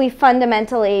to what we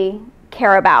fundamentally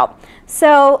care about.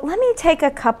 So let me take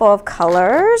a couple of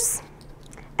colors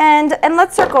and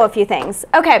let's circle a few things.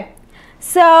 Okay,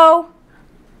 so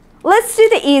let's do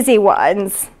the easy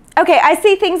ones. Okay, I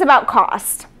see things about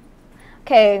cost.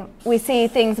 Okay, we see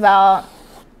things about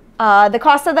the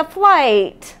cost of the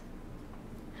flight.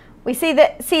 We see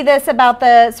this about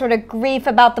the sort of grief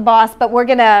about the boss, but we're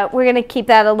gonna keep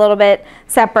that a little bit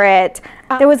separate.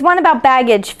 There was one about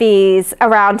baggage fees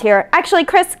around here. Actually,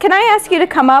 Chris, can I ask you to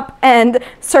come up and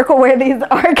circle where these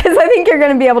are, because I think you're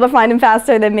going to be able to find them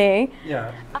faster than me.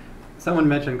 Yeah. Someone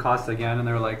mentioned costs again, and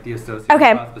they were like the associated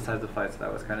costs besides the flights. So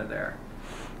that was kind of there.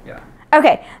 Yeah.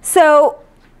 Okay. So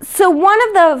one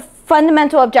of the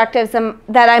fundamental objectives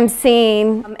that I'm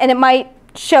seeing, and it might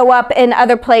show up in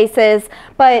other places,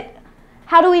 but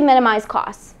how do we minimize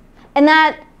costs? And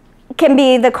that can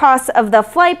be the cost of the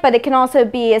flight, but it can also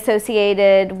be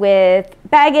associated with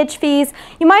baggage fees.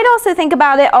 You might also think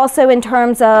about it also in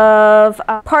terms of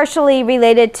partially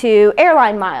related to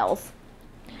airline miles,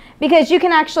 because you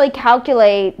can actually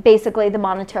calculate basically the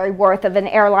monetary worth of an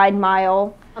airline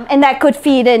mile, and that could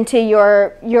feed into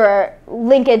your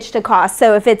linkage to cost.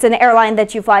 So if it's an airline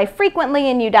that you fly frequently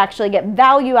and you'd actually get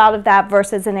value out of that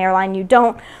versus an airline you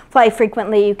don't fly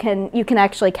frequently, you can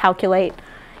actually calculate,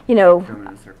 you know,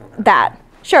 that.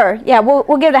 Sure, yeah,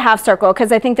 we'll give it a half circle,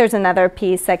 because I think there's another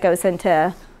piece that goes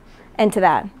into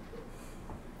that.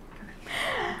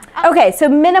 Okay, so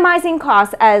minimizing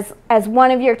costs as one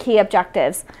of your key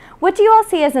objectives. What do you all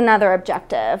see as another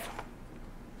objective?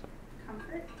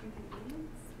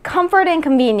 Comfort and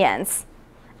convenience.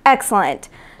 Excellent.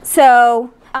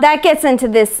 So that gets into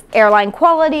this airline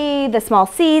quality, the small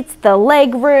seats, the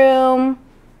leg room,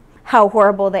 how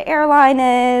horrible the airline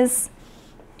is.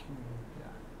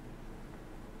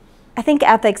 I think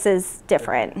ethics is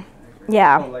different.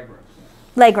 Yeah.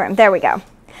 Legroom, there we go.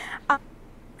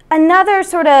 Another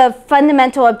sort of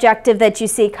fundamental objective that you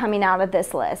see coming out of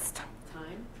this list.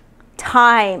 Time.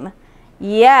 Time.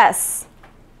 Yes.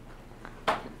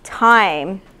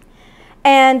 Time.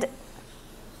 And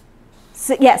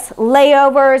so, yes,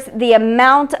 layovers, the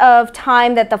amount of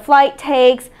time that the flight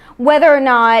takes, whether or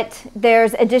not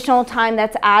there's additional time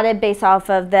that's added based off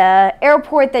of the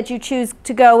airport that you choose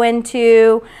to go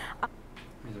into.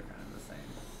 These are kind of the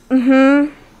same.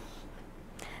 Mm-hmm.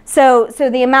 So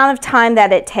the amount of time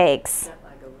that it takes.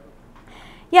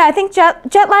 Yeah, I think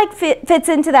jet lag fits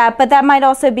into that, but that might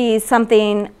also be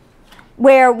something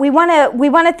where we want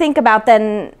to think about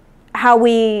then how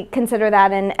we consider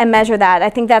that and measure that. I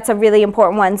think that's a really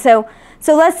important one. So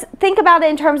let's think about it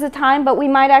in terms of time, but we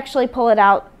might actually pull it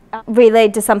out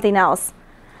related to something else.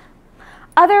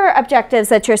 Other objectives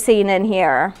that you're seeing in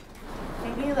here.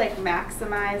 Maybe like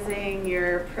maximizing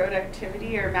your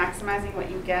productivity or maximizing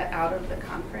what you get out of the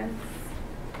conference.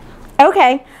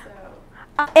 Okay.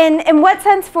 In what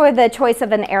sense for the choice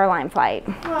of an airline flight?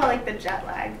 Well, like the jet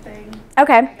lag thing.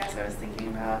 Okay. I guess I was thinking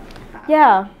about.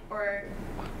 Yeah. Or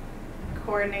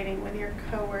coordinating with your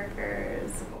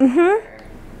coworkers. Or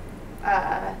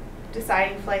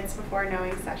deciding flights before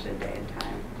knowing session day and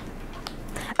time.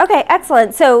 Okay,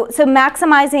 excellent. So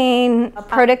maximizing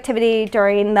productivity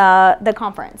during the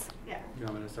conference. Yeah. You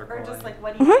want me to circle Or just in? like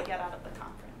what do you get out of the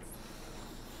conference?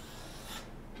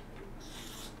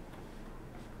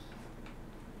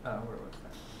 Where was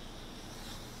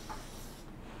that?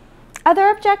 Other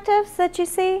objectives that you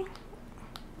see?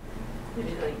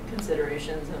 Maybe like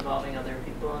considerations involving other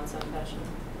people in some fashion.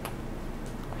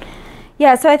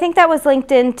 Yeah, so I think that was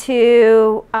linked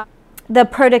into the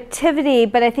productivity,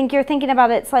 but I think you're thinking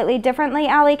about it slightly differently.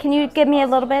 Allie, can you give me a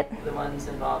little bit? The ones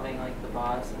involving like the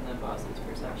boss and the boss's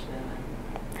perception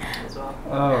as well.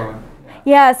 Oh.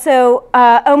 Yeah, so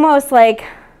almost like,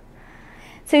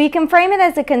 so you can frame it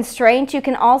as a constraint. You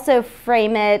can also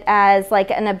frame it as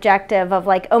like an objective of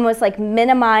like almost like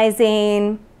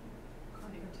minimizing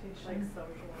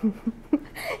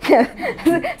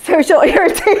yeah. Social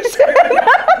irritation.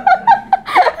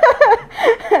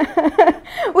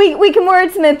 we can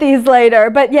wordsmith these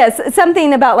later, but yes,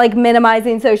 something about like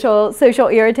minimizing social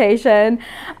irritation,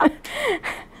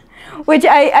 which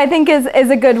I think is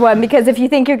a good one, because if you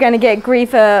think you're going to get grief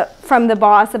from the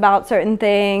boss about certain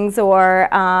things, or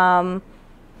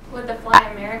would the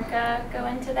Fly America go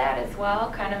into that as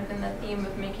well, kind of in the theme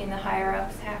of making the higher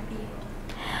ups happy,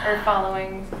 or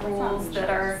following rules that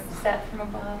are set from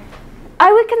above?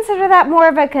 I would consider that more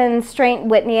of a constraint,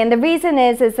 Whitney, and the reason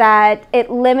is that it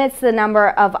limits the number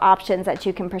of options that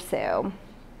you can pursue.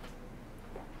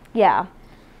 Yeah.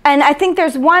 And I think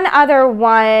there's one other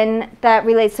one that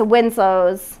relates to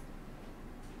Winslow's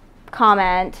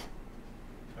comment.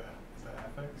 The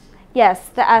ethics? Yes,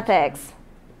 the ethics.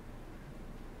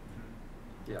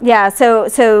 Yeah,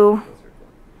 so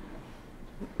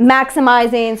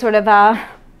maximizing sort of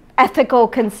ethical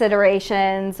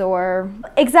considerations, or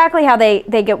exactly how they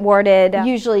get worded.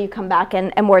 Usually you come back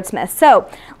and wordsmith. So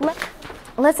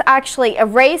let's actually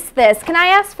erase this. Can I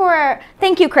ask for,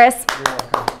 thank you, Chris.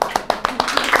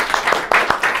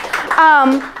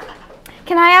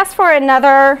 Can I ask for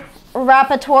another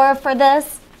rapporteur for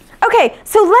this? Okay,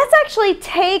 so let's actually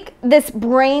take this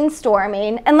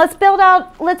brainstorming and let's build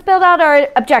out our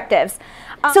objectives.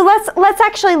 So let's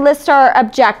actually list our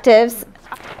objectives.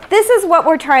 This is what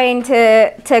we're trying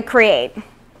to create.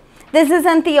 This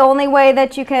isn't the only way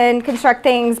that you can construct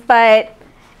things, but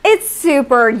it's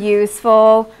super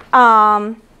useful.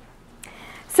 So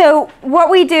what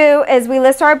we do is we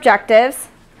list our objectives.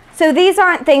 So these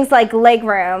aren't things like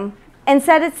legroom.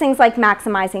 Instead, it's things like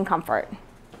maximizing comfort.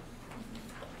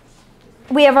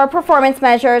 We have our performance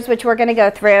measures, which we're going to go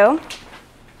through.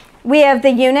 We have the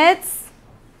units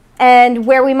and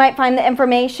where we might find the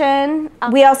information.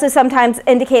 We also sometimes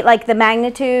indicate like the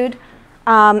magnitude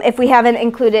if we haven't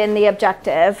included in the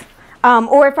objective,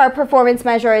 or if our performance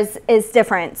measure is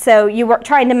different. So you were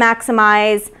trying to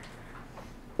maximize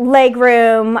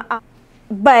legroom,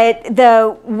 but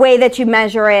the way that you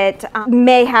measure it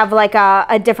may have like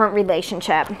a different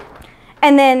relationship.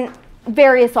 And then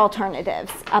various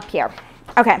alternatives up here.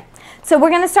 Okay, so we're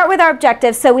going to start with our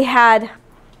objectives. So we had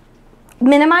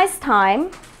minimize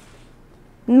time,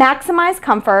 maximize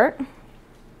comfort,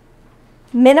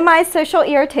 minimize social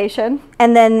irritation,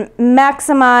 and then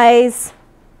maximize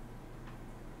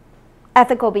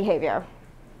ethical behavior.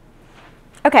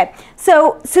 Okay,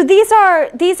 so these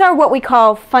are what we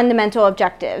call fundamental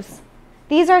objectives.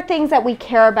 These are things that we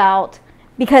care about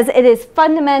because it is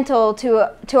fundamental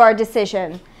to our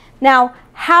decision. Now,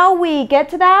 how we get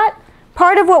to that,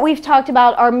 part of what we've talked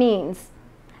about are means.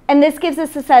 And this gives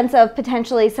us a sense of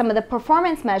potentially some of the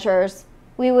performance measures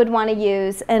we would want to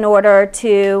use in order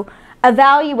to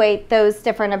evaluate those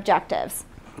different objectives.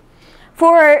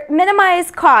 For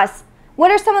minimized costs,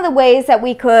 what are some of the ways that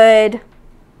we could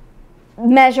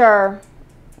measure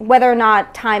whether or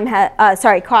not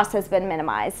cost has been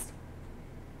minimized?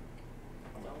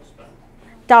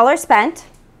 Dollar spent.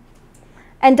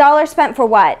 And dollar spent for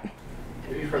what?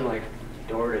 Maybe from like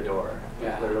door to door.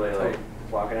 Yeah. Literally like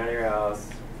walking out of your house,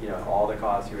 you know, all the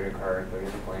costs you would incur, including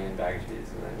the plane, baggage fees,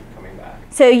 and then coming back.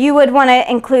 So you would want to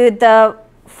include the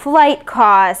flight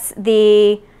costs,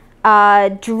 the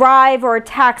drive or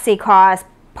taxi costs,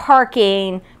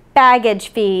 parking, baggage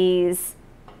fees,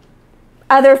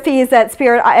 other fees that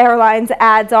Spirit Airlines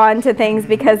adds on to things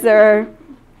because they're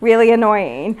really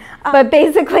annoying. But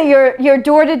basically your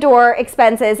door-to-door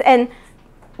expenses. And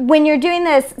when you're doing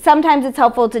this, sometimes it's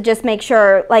helpful to just make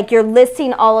sure like you're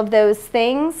listing all of those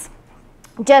things,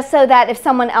 just so that if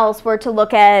someone else were to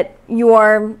look at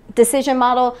your decision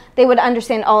model, they would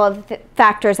understand all of the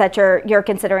factors that you're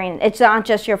considering. It's not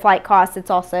just your flight costs, it's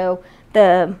also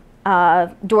the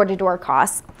door-to-door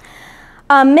costs.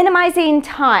 Minimizing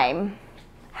time.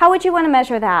 How would you want to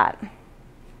measure that?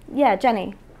 Yeah,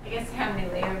 Jenny. I guess how many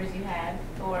layovers you had,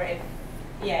 or if,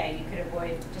 yeah, you could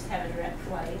avoid just have a direct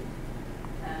flight.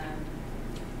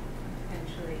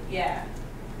 Potentially, yeah.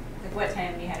 Like what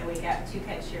time you had to wake up to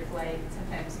catch your flight,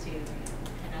 sometimes to, and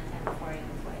not 10 before you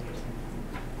flight or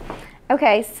something.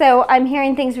 Okay, so I'm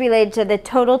hearing things related to the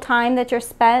total time that you're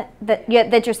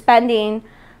you're spending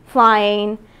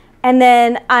flying, and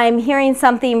then I'm hearing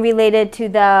something related to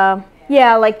the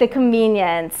like the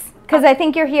convenience, because I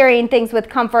think you're hearing things with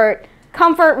comfort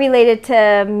related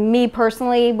to me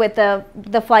personally with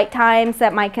the flight times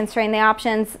that might constrain the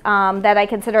options that I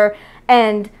consider,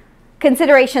 and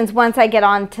considerations once I get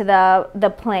onto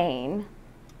the plane.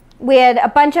 We had a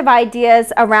bunch of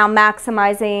ideas around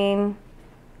maximizing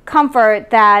comfort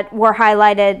that were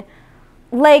highlighted: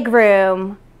 leg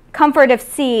room, comfort of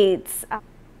seats,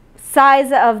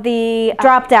 size of the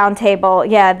drop-down table,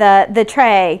 the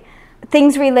tray,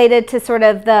 things related to sort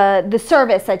of the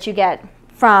service that you get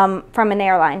from an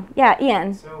airline. Yeah,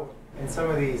 Ian. So in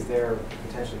some of these, they're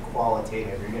potentially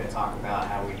qualitative. You're going to talk about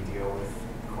how we deal with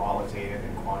qualitative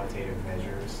and quantitative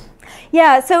measures.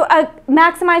 Yeah, so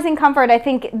maximizing comfort, I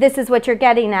think this is what you're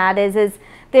getting at, is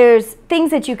there's things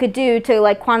that you could do to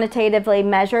like quantitatively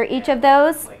measure each of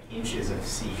those. Like inches of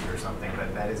seat or something,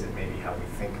 but that isn't maybe how we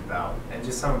think about, and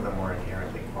just some of them more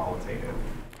inherently qualitative.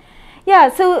 Yeah,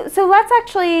 so let's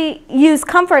actually use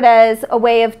comfort as a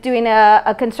way of doing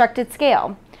a constructed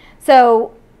scale.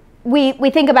 So we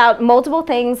think about multiple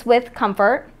things with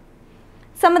comfort.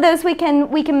 Some of those we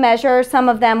can measure, some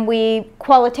of them we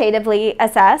qualitatively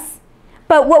assess.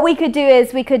 But what we could do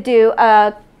is we could do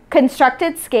a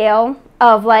constructed scale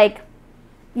of like,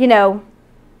 you know,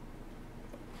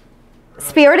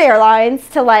 Spirit Airlines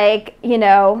to like, you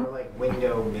know. Or like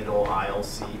window, middle, aisle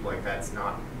seat, like that's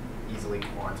not easily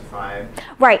quantified.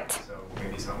 Right. So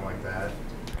maybe something like that.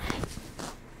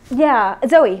 Yeah,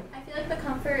 Zoe. I feel like the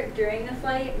comfort during the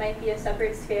flight might be a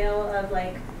separate scale of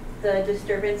like the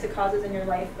disturbance it causes in your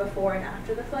life before and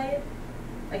after the flight,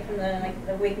 like from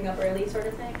the waking up early sort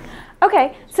of thing.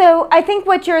 Okay, so I think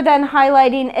what you're then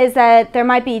highlighting is that there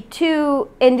might be two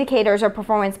indicators or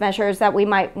performance measures that we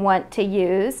might want to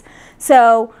use.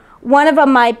 So one of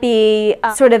them might be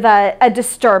sort of a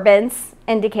disturbance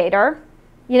indicator,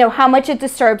 you know, how much it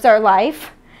disturbs our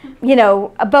life, you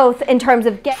know, both in terms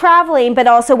of traveling, but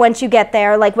also once you get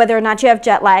there, like whether or not you have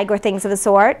jet lag or things of the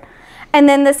sort. And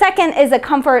then the second is a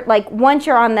comfort, like once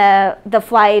you're on the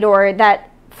flight or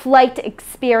that flight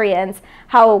experience,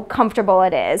 how comfortable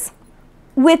it is.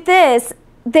 With this,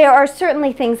 there are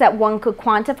certainly things that one could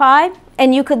quantify,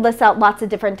 and you could list out lots of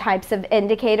different types of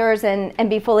indicators and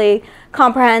be fully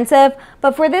comprehensive.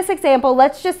 But for this example,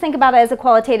 let's just think about it as a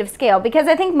qualitative scale, because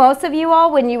I think most of you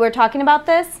all, when you were talking about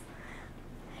this,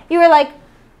 you were like,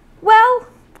 well,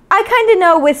 I kind of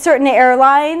know with certain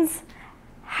airlines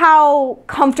how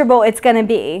comfortable it's going to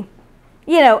be.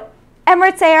 You know,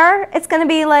 Emirates Air, it's going to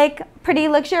be like pretty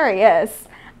luxurious.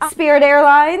 Spirit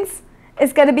Airlines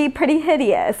is going to be pretty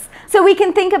hideous. So we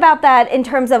can think about that in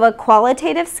terms of a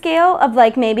qualitative scale of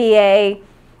like maybe a,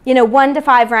 you know, 1 to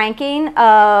 5 ranking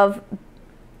of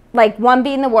like 1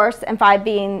 being the worst and 5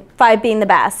 being the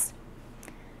best.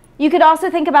 You could also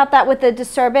think about that with the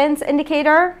disturbance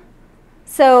indicator.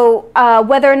 So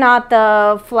whether or not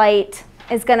the flight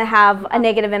is going to have a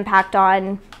negative impact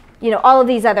on, you know, all of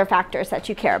these other factors that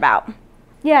you care about.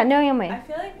 Yeah, Naomi. I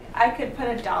feel like I could put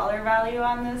a dollar value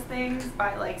on those things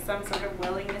by like some sort of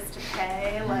willingness to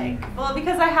pay. Like, well,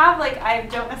 because I have like, I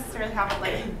don't necessarily have it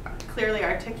like clearly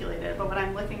articulated, but when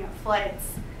I'm looking at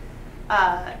flights,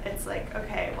 it's like,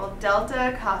 okay, well,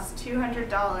 Delta costs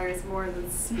 $200 more than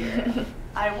Spirit.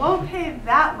 I won't pay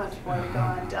that much more to go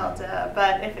on Delta,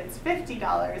 but if it's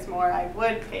 $50 more, I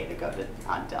would pay to go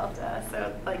on Delta.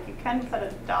 So like you can put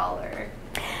a dollar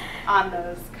on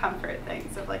those comfort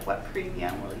things of like what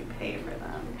premium will you pay for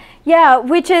them. Yeah,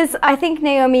 which is, I think,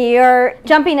 Naomi, you're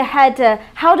jumping ahead to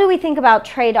how do we think about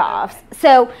trade-offs.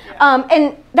 So,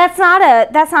 and that's not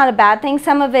a bad thing.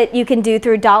 Some of it you can do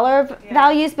through dollar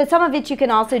values, but some of it you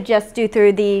can also just do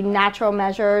through the natural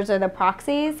measures or the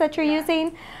proxies that you're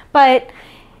using. But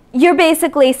you're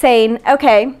basically saying,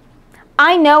 okay,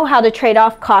 I know how to trade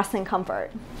off cost and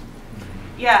comfort.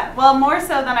 Yeah, well, more so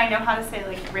than I know how to say,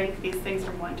 like, rank these things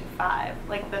from 1 to 5.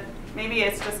 Like, maybe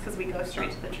it's just because we go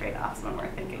straight to the trade-offs when we're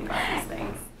thinking about these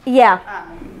things. Yeah.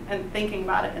 And thinking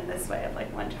about it in this way of,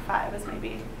 like, 1 to 5 is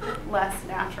maybe less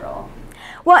natural.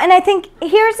 Well, and I think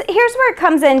here's where it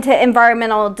comes into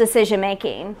environmental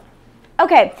decision-making.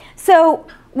 Okay, so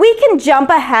we can jump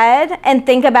ahead and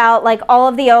think about, like, all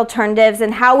of the alternatives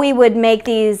and how we would make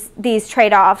these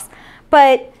trade-offs,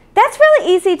 but that's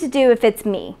really easy to do if it's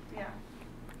me.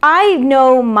 I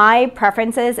know my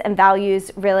preferences and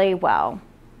values really well.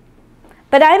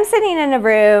 But I'm sitting in a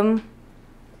room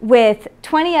with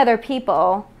 20 other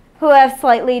people who have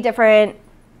slightly different,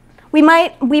 we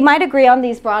might agree on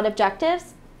these broad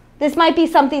objectives. This might be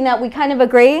something that we kind of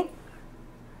agree.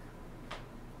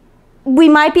 We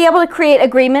might be able to create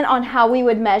agreement on how we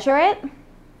would measure it.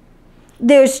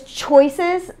 There's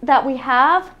choices that we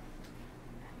have.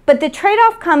 But the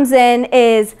trade-off comes in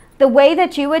is the way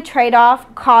that you would trade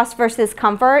off cost versus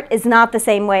comfort is not the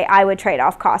same way I would trade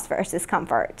off cost versus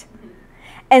comfort.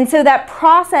 And so that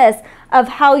process of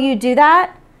how you do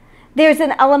that, there's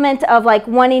an element of like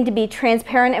wanting to be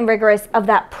transparent and rigorous of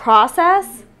that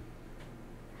process.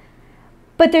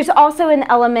 But there's also an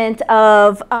element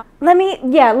of, let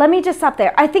me just stop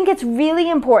there. I think it's really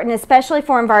important, especially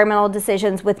for environmental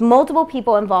decisions with multiple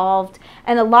people involved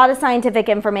and a lot of scientific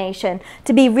information,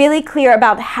 to be really clear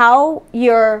about how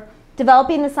you're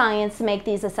developing the science to make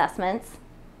these assessments,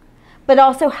 but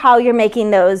also how you're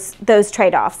making those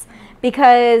trade-offs.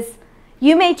 Because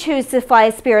you may choose to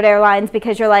fly Spirit Airlines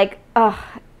because you're like, oh,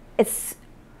 it's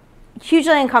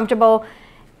hugely uncomfortable,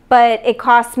 but it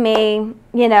costs me,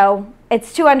 you know,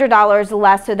 it's $200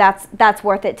 less, so that's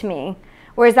worth it to me.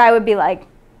 Whereas I would be like,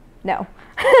 no.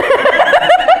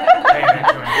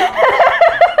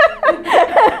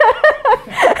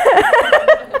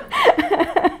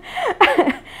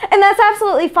 And that's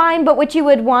absolutely fine, but what you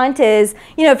would want is,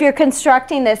 you know, if you're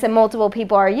constructing this and multiple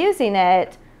people are using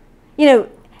it, you know,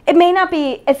 it may not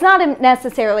be, it's not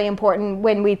necessarily important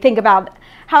when we think about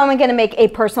how am I going to make a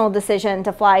personal decision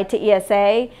to fly to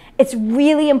ESA. It's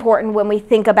really important when we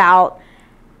think about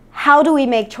how do we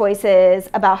make choices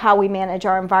about how we manage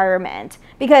our environment.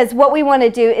 Because what we want to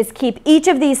do is keep each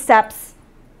of these steps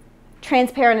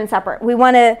transparent and separate. We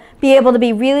want to be able to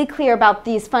be really clear about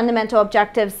these fundamental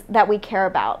objectives that we care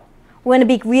about. We want to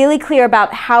be really clear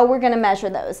about how we're going to measure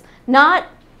those. Not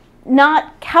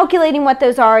calculating what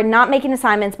those are, not making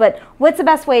assignments, but what's the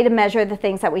best way to measure the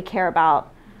things that we care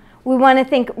about. We want to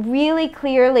think really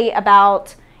clearly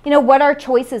about, you know, what our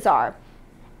choices are.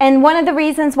 And one of the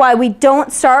reasons why we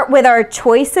don't start with our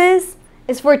choices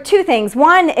is for two things.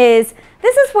 One is,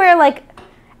 this is where like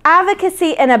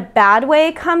advocacy in a bad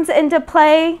way comes into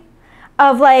play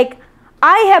of like,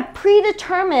 I have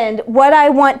predetermined what I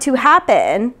want to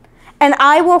happen and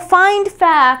I will find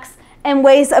facts and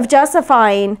ways of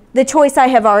justifying the choice I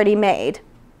have already made.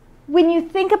 When you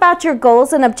think about your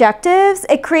goals and objectives,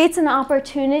 it creates an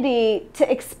opportunity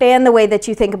to expand the way that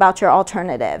you think about your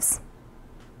alternatives.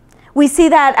 We see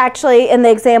that actually in the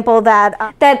example that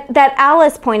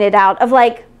Alice pointed out of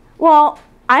like, well,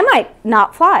 I might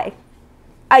not fly.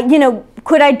 You know,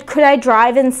 could I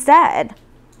drive instead?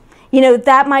 You know,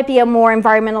 that might be a more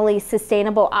environmentally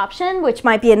sustainable option, which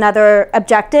might be another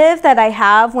objective that I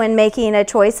have when making a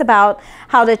choice about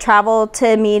how to travel to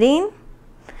a meeting.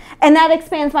 And that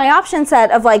expands my option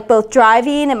set of like both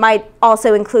driving. It might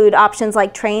also include options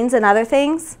like trains and other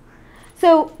things.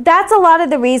 So that's a lot of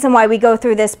the reason why we go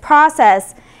through this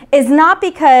process, is not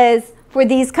because for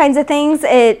these kinds of things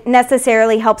it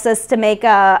necessarily helps us to make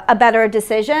a better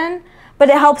decision, but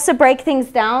it helps to break things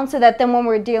down so that then when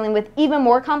we're dealing with even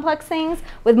more complex things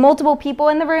with multiple people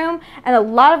in the room and a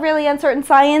lot of really uncertain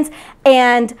science,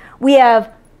 and we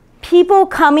have people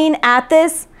coming at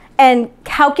this and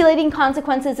calculating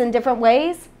consequences in different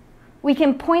ways, we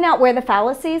can point out where the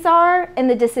fallacies are in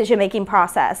the decision-making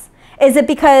process. Is it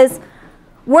because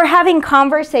we're having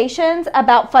conversations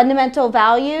about fundamental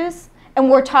values and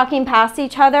we're talking past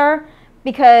each other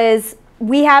because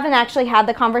we haven't actually had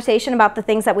the conversation about the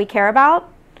things that we care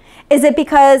about? Is it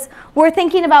because we're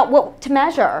thinking about what to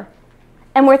measure?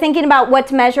 And we're thinking about what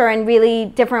to measure in really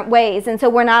different ways, and so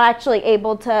we're not actually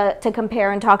able to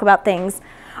compare and talk about things.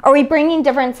 Are we bringing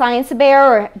different science to bear,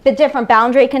 or different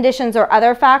boundary conditions or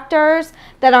other factors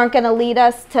that aren't going to lead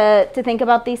us to think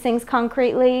about these things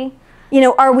concretely? You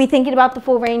know, are we thinking about the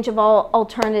full range of all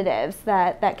alternatives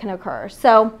that can occur?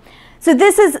 So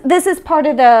this is part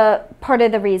of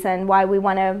the reason why we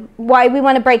want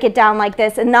to break it down like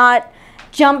this and not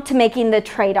jump to making the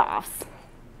trade-offs.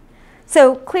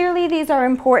 So clearly these are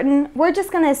important. We're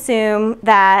just going to assume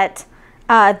that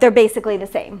they're basically the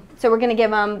same. So we're going to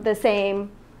give them the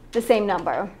same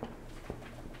number.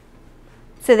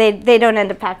 So they don't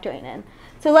end up factoring in.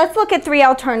 So let's look at 3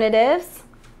 alternatives.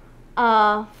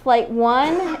 Flight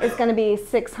 1 is going to be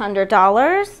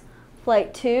 $600.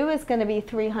 Flight 2 is going to be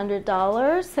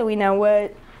 $300. So we know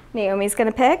what Naomi's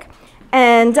going to pick.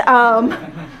 And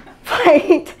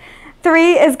flight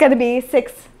 3 is going to be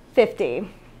 $650.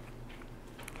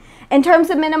 In terms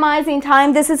of minimizing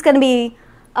time, this is going to be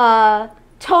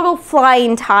total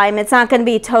flying time. It's not going to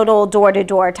be total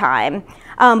door-to-door time.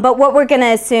 But what we're going to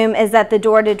assume is that the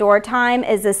door-to-door time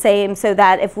is the same, so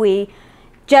that if we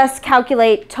just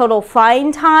calculate total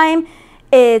flying time,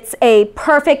 it's a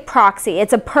perfect proxy.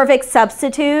 It's a perfect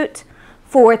substitute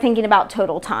for thinking about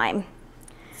total time.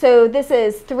 So this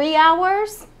is 3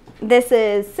 hours, this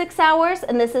is 6 hours,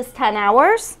 and this is 10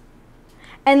 hours.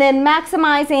 And then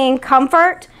maximizing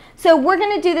comfort. So we're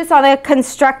going to do this on a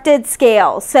constructed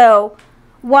scale. So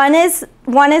 1 is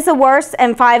the worst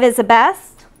and 5 is the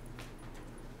best.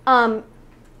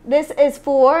 This is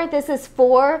 4, this is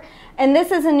 4, and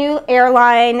this is a new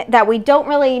airline that we don't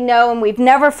really know and we've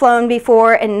never flown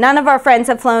before, and none of our friends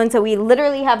have flown, so we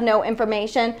literally have no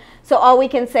information. So all we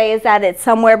can say is that it's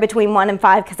somewhere between 1 and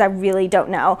 5 because I really don't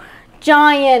know.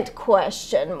 Giant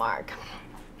question mark.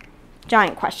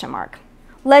 Giant question mark.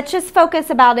 Let's just focus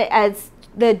about it as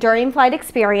the during flight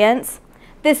experience.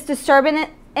 This disturbance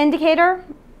indicator,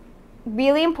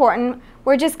 really important.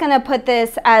 We're just going to put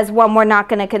this as one we're not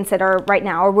going to consider right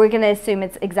now, or we're going to assume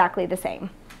it's exactly the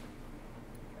same.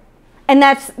 And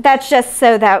that's just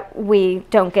so that we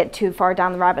don't get too far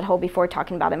down the rabbit hole before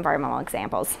talking about environmental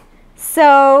examples.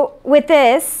 So with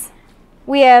this,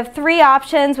 we have 3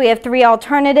 options. We have 3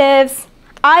 alternatives.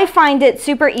 I find it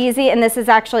super easy, and this is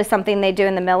actually something they do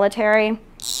in the military.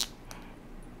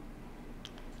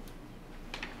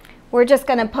 We're just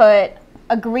going to put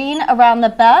a green around the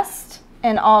best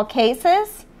in all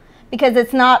cases because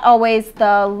it's not always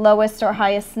the lowest or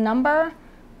highest number.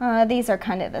 These are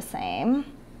kind of the same.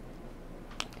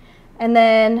 And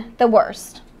then the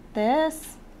worst.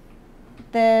 This,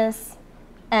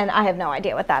 and I have no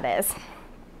idea what that is.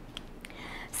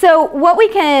 So what we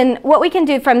can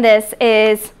do from this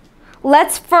is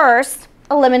let's first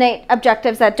eliminate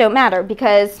objectives that don't matter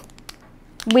because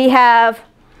we have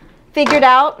figured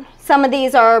out some of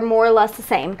these are more or less the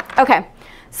same. Okay,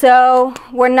 so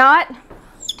we're not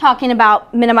talking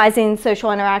about minimizing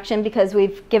social interaction because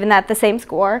we've given that the same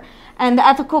score. And the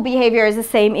ethical behavior is the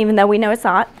same even though we know it's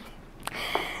not.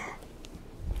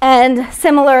 And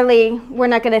similarly, we're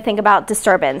not going to think about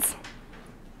disturbance.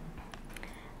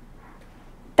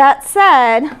 That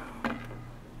said,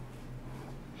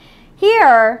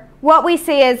 here what we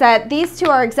see is that these 2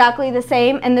 are exactly the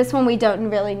same, and this one we don't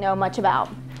really know much about.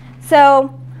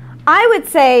 So I would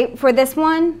say for this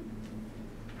one,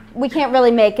 we can't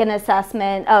really make an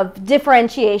assessment of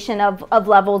differentiation of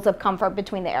levels of comfort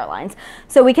between the airlines.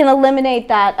 So we can eliminate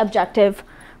that objective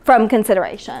from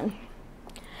consideration.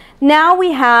 Now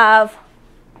we have,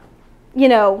 3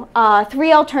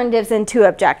 alternatives and 2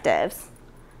 objectives.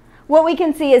 What we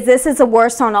can see is this is the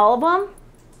worst on all of them.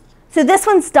 So this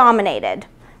one's dominated.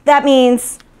 That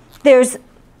means there's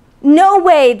no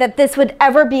way that this would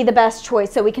ever be the best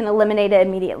choice, so we can eliminate it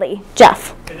immediately.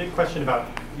 Jeff? I did a question about,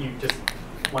 you just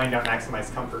lined out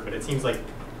maximize comfort, but it seems like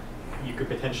you could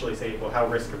potentially say, well, how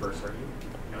risk averse are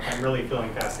you? If I'm really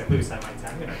feeling fast and loose, I might say,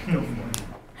 I'm going to go for it.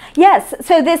 Yes,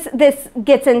 so this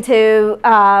gets into,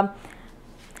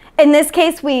 in this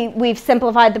case, we've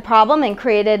simplified the problem and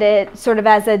created it sort of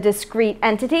as a discrete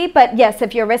entity. But yes,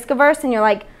 if you're risk averse and you're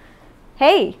like,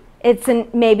 hey, it's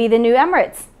maybe the new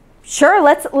Emirates. Sure,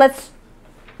 let's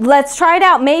try it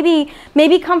out.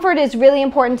 Maybe comfort is really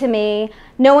important to me.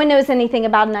 No one knows anything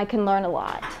about it and I can learn a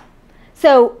lot.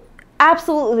 So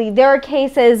absolutely, there are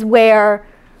cases where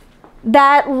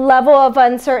that level of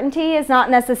uncertainty is not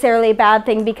necessarily a bad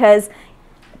thing, because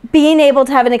being able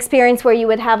to have an experience where you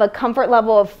would have a comfort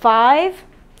level of 5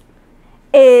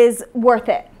 is worth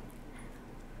it.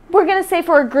 We're going to say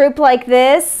for a group like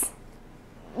this,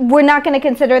 we're not going to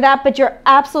consider that, but you're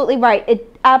absolutely right.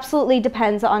 It absolutely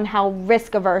depends on how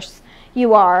risk averse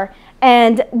you are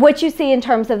and what you see in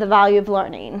terms of the value of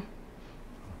learning.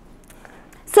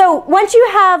 So once you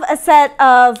have a set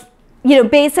of,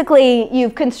 basically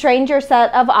you've constrained your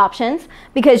set of options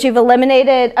because you've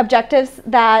eliminated objectives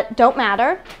that don't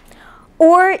matter,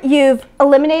 or you've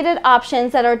eliminated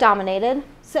options that are dominated.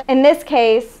 So in this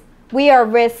case, we are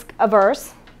risk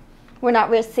averse. We're not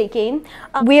risk seeking.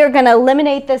 We are going to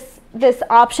eliminate this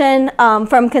option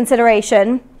from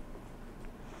consideration.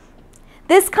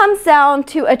 This comes down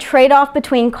to a trade-off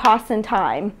between cost and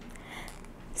time.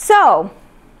 So,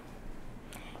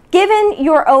 given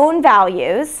your own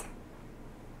values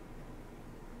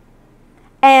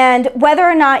and whether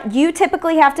or not you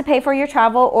typically have to pay for your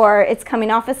travel or it's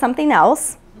coming off as something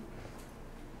else,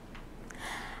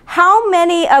 how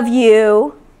many of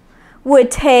you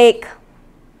would take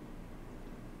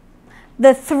the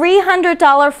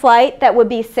 $300 flight that would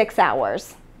be 6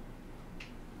 hours?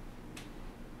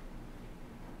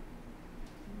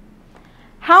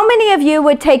 How many of you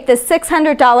would take the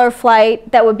 $600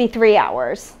 flight that would be 3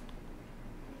 hours?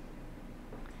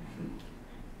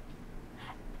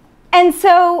 And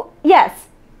so, yes,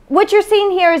 what you're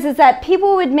seeing here is that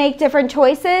people would make different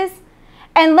choices.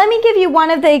 And let me give you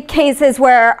one of the cases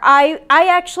where I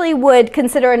actually would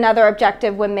consider another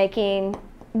objective when making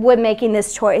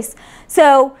this choice.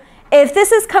 So if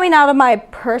this is coming out of my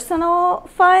personal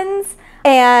funds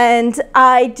and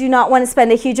I do not want to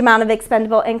spend a huge amount of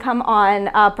expendable income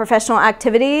on professional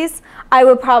activities, I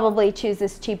would probably choose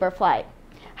this cheaper flight.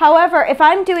 However, if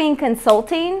I'm doing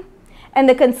consulting and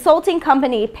the consulting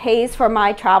company pays for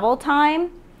my travel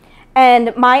time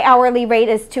and my hourly rate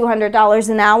is $200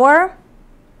 an hour,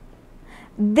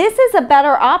 this is a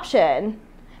better option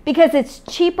because it's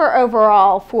cheaper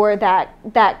overall for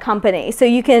that company. So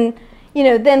you can,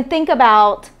 then think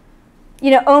about,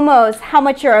 almost how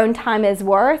much your own time is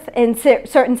worth in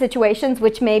certain situations,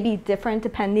 which may be different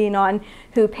depending on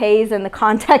who pays and the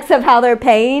context of how they're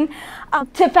paying,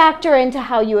 to factor into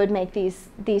how you would make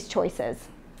these choices.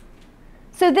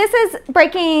 So this is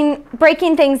breaking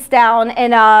things down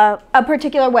in a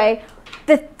particular way.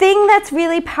 The thing that's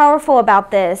really powerful about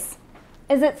this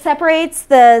is it separates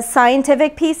the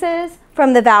scientific pieces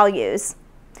from the values.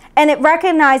 And it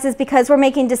recognizes, because we're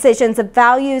making decisions, that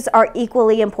values are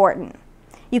equally important.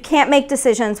 You can't make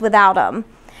decisions without them.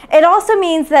 It also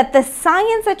means that the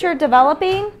science that you're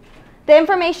developing, the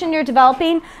information you're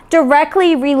developing,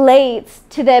 directly relates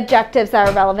to the objectives that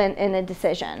are relevant in a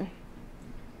decision.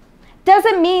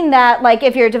 Doesn't mean that, like,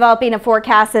 if you're developing a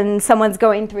forecast and someone's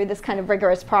going through this kind of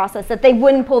rigorous process, that they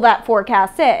wouldn't pull that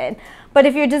forecast in. But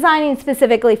if you're designing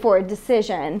specifically for a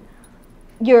decision,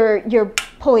 you're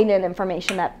pulling in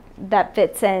information that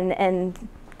fits in and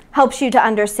helps you to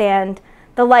understand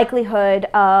the likelihood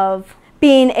of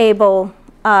being able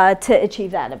to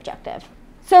achieve that objective.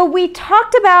 So we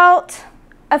talked about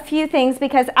a few things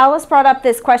because Alice brought up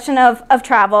this question of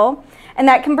travel, and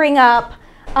that can bring up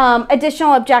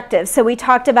additional objectives. So we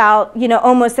talked about,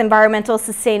 almost environmental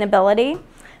sustainability.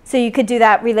 So you could do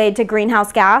that related to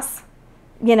greenhouse gas,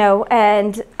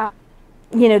 and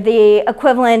the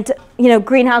equivalent,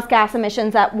 greenhouse gas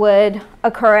emissions that would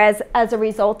occur as a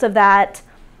result of that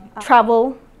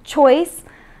travel choice.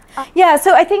 Yeah,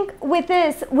 so I think with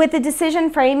the decision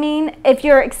framing, if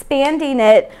you're expanding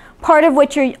it, part of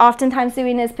what you're oftentimes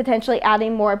doing is potentially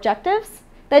adding more objectives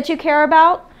that you care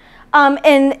about,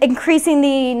 and increasing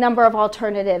the number of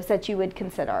alternatives that you would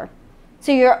consider.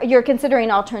 So you're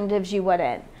considering alternatives you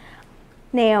wouldn't.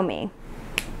 Naomi.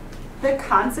 The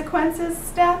consequences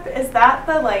step, is that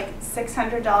the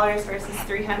 $600 versus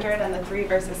 $300 and the 3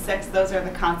 versus 6? Those are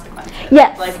the consequences.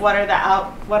 Yes. Like what are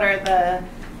the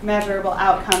measurable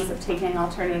outcomes of taking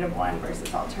alternative 1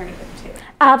 versus alternative 2?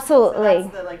 Absolutely.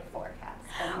 So that's the forecast.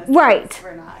 And right.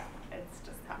 We're not. It's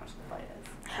just how much the flight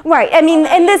is. Right. I mean,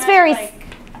 and this varies.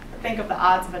 Think of the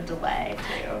odds of a delay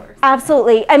too.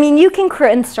 Absolutely. I mean, you can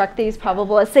construct these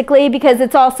probabilistically because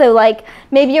it's also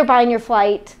maybe you're buying your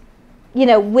flight,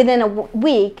 within a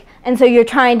week, and so you're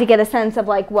trying to get a sense of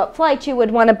what flight you would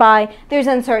want to buy. There's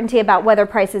uncertainty about whether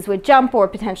prices would jump or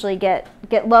potentially get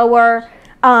lower.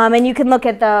 And you can look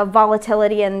at the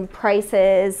volatility in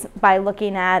prices by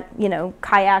looking at,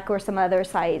 Kayak or some other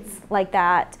sites like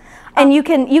that. And you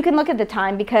can look at the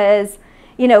time because,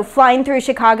 flying through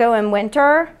Chicago in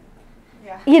winter,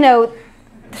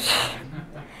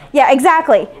 Yeah,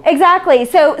 exactly.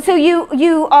 So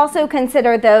you also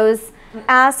consider those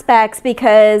aspects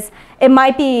because it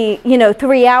might be,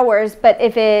 3 hours, but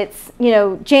if it's,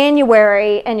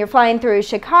 January and you're flying through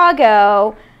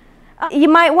Chicago, you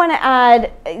might want to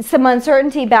add some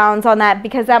uncertainty bounds on that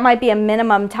because that might be a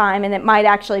minimum time and it might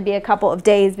actually be a couple of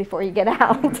days before you get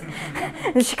out.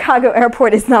 The Chicago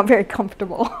airport is not very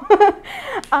comfortable.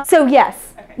 So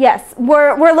yes,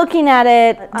 we're looking at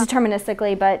it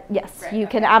deterministically, but yes, you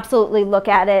can absolutely look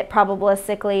at it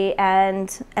probabilistically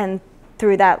and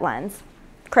through that lens.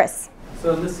 Chris.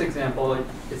 So in this example,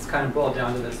 it's kind of boiled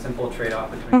down to this simple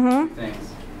trade-off between two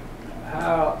things.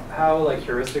 How like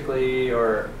heuristically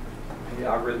or maybe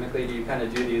algorithmically do you kind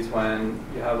of do these when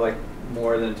you have like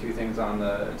more than two things on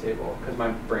the table? Because my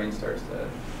brain starts to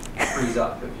freeze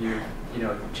up if you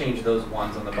change those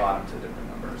ones on the bottom to different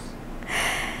numbers.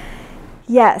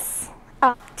 Yes.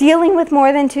 Dealing with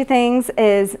more than two things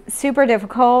is super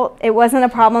difficult. It wasn't a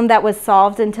problem that was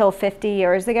solved until 50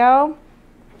 years ago.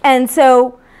 And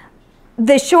so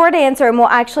the short answer, and we'll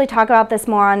actually talk about this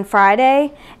more on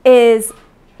Friday, is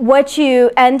what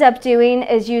you end up doing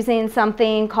is using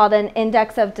something called an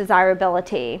index of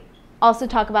desirability. Also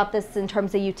talk about this in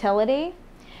terms of utility.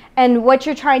 And what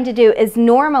you're trying to do is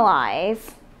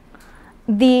normalize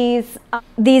these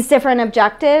different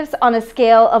objectives on a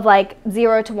scale of like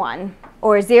 0 to 1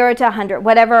 or 0 to 100,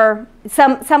 whatever,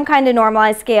 some kind of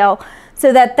normalized scale,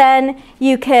 so that then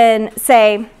you can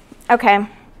say, okay,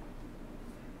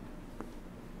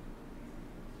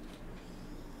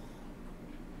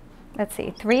 let's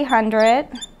see, 300,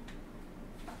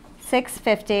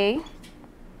 650.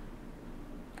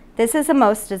 This is the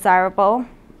most desirable.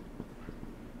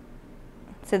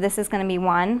 So this is going to be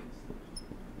 1.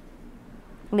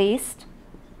 Least.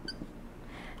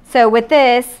 So with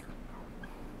this,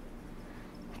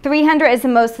 300 is the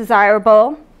most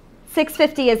desirable.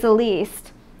 650 is the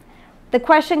least. The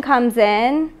question comes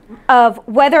in of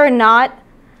whether or not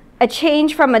a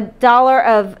change from $1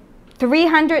 of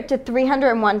 $300 to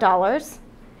 $301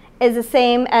 is the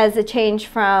same as a change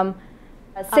from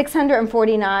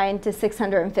 649 to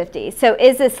 650. So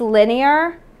is this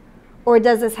linear or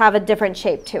does this have a different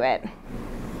shape to it?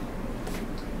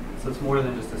 So it's more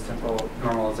than just a simple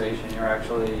normalization. You're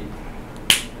actually,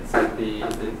 it's like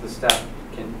the step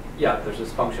can, there's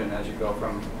this function as you go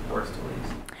from worst to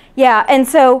least. Yeah, and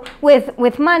so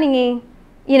with money,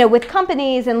 with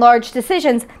companies and large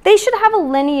decisions, they should have a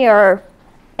linear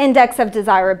index of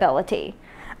desirability.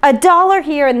 $1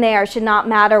 here and there should not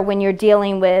matter when you're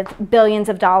dealing with billions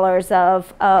of dollars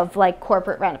of like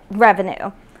corporate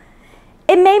revenue.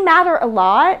 It may matter a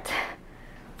lot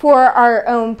for our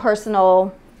own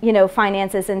personal,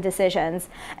 finances and decisions.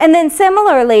 And then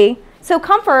similarly, so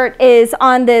comfort is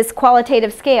on this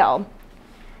qualitative scale.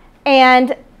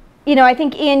 And, I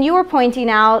think, Ian, you were pointing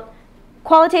out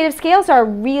qualitative scales are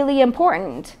really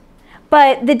important.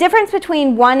 But the difference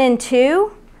between 1 and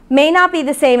 2 may not be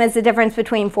the same as the difference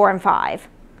between 4 and 5.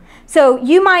 So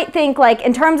you might think, like,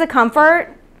 in terms of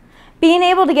comfort, being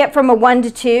able to get from a 1 to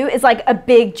 2 is like a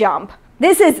big jump.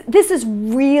 This is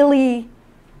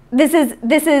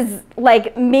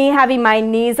like me having my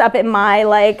knees up in my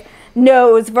like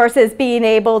nose versus being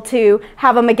able to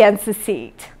have them against the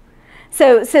seat.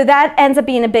 So that ends up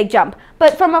being a big jump.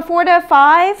 But from a 4 to a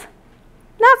 5,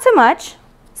 not so much.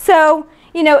 So,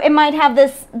 it might have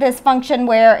this function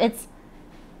where it's,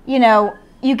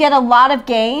 you get a lot of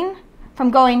gain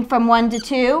from going from 1 to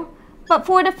 2, but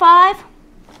 4 to 5,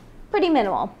 pretty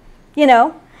minimal,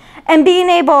 And being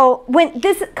able, when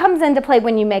this comes into play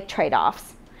when you make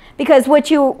trade-offs, because what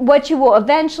you will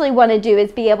eventually want to do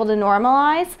is be able to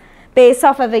normalize based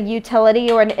off of a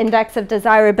utility or an index of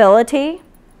desirability.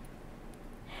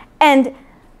 And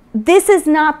this is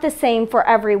not the same for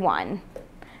everyone.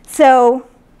 So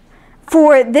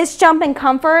for this jump in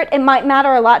comfort, it might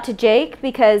matter a lot to Jake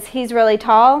because he's really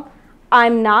tall.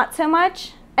 I'm not so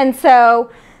much. And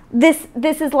so this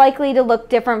is likely to look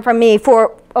different from me.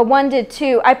 For a 1 to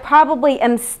 2, I probably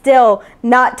am still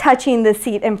not touching the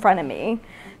seat in front of me.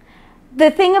 The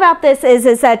thing about this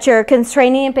is that you're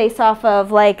constraining it based off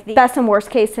of like the best and worst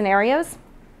case scenarios,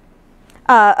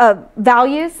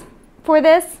 values for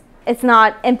this. It's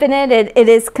not infinite, it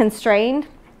is constrained.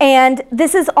 And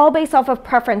this is all based off of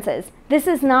preferences. This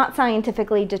is not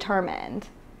scientifically determined.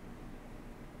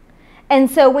 And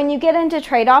so when you get into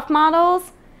trade-off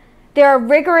models, there are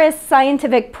rigorous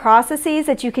scientific processes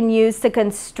that you can use to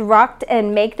construct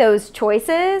and make those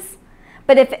choices.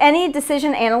 But if any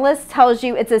decision analyst tells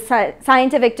you it's a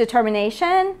scientific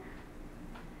determination,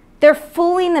 they're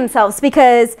fooling themselves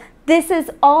because this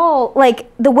is all, like,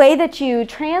 the way that you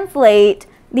translate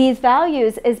these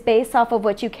values is based off of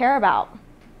what you care about.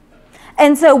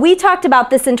 And so we talked about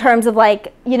this in terms of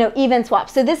like, you know, even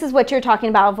swaps. So this is what you're talking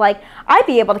about of like, I'd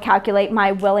be able to calculate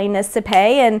my willingness to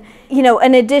pay, and, you know,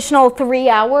 an additional 3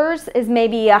 hours is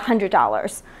maybe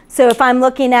 $100. So if I'm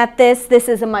looking at this, this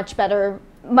is a much better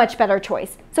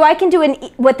choice. So I can do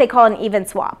what they call an even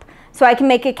swap. So I can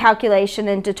make a calculation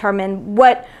and determine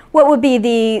what would be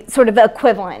the sort of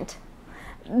equivalent.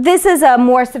 This is a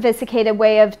more sophisticated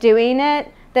way of doing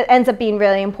it that ends up being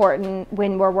really important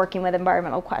when we're working with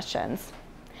environmental questions.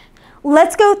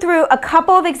 Let's go through a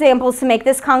couple of examples to make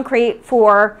this concrete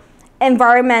for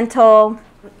environmental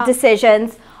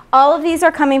decisions. All of these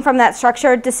are coming from that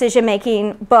structured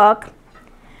decision-making book.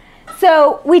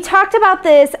 So we talked about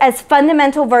this as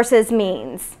fundamental versus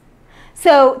means.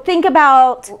 So think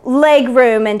about leg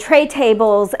room and tray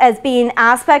tables as being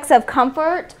aspects of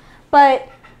comfort, but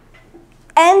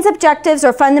ends objectives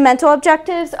or fundamental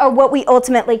objectives are what we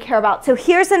ultimately care about. So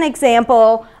here's an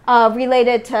example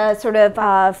related to sort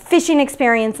of fishing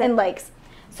experience in lakes.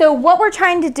 So what we're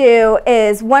trying to do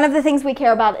is, one of the things we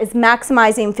care about is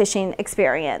maximizing fishing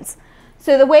experience.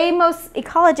 So the way most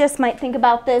ecologists might think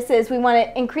about this is we want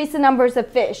to increase the numbers of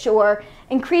fish, or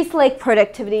increase lake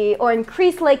productivity, or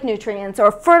increase lake nutrients,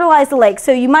 or fertilize the lake.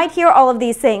 So you might hear all of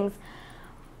these things.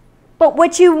 But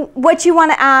what you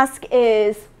want to ask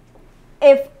is,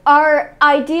 if our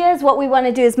idea is what we want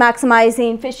to do is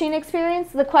maximizing fishing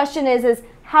experience, the question is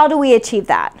how do we achieve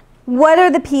that? What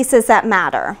are the pieces that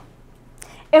matter?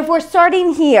 If we're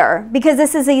starting here, because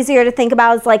this is easier to think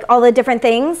about as like all the different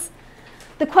things,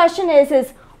 the question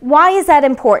is why is that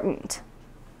important?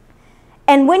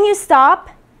 And when you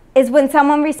stop is when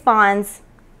someone responds,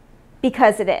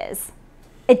 because it is.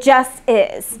 It just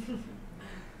is.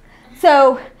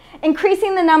 So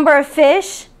increasing the number of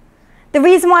fish, the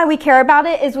reason why we care about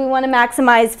it is we want to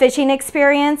maximize fishing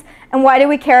experience. And why do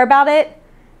we care about it?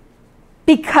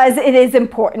 Because it is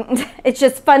important. It's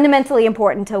just fundamentally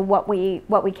important to what we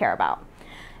care about.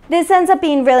 This ends up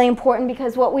being really important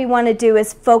because what we want to do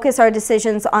is focus our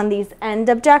decisions on these end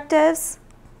objectives,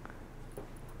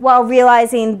 while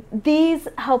realizing these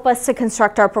help us to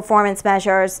construct our performance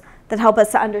measures that help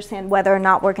us to understand whether or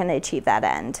not we're going to achieve that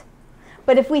end.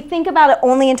 But if we think about it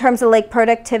only in terms of lake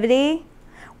productivity,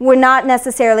 we're not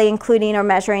necessarily including or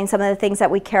measuring some of the things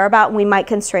that we care about, and we might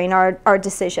constrain our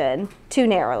decision too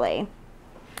narrowly.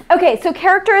 Okay, so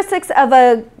characteristics of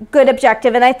a good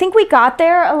objective, and I think we got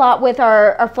there a lot with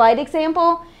our flight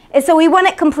example, is so we want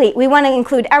it complete. We want to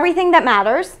include everything that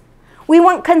matters. We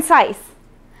want concise.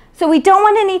 So we don't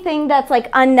want anything that's like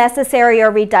unnecessary or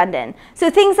redundant. So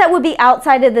things that would be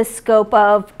outside of the scope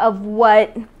of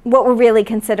what we're really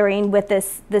considering with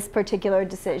this particular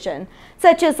decision,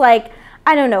 such as like,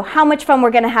 I don't know, how much fun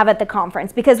we're going to have at the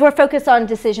conference, because we're focused on a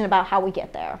decision about how we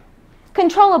get there.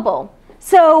 Controllable.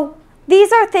 So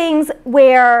these are things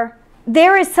where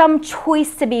there is some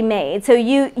choice to be made. So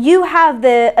you have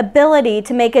the ability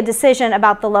to make a decision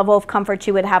about the level of comfort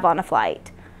you would have on a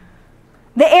flight.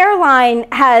 The airline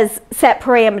has set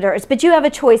parameters, but you have a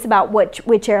choice about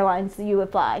which airlines you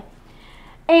would fly.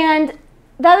 And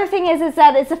the other thing is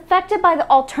that it's affected by the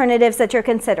alternatives that you're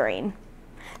considering.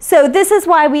 So this is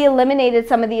why we eliminated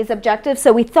some of these objectives.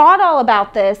 So we thought all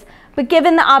about this, but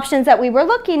given the options that we were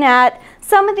looking at,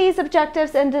 some of these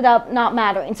objectives ended up not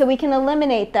mattering. So we can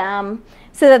eliminate them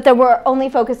so that we're only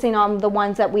focusing on the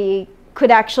ones that we could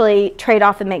actually trade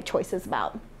off and make choices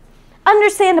about.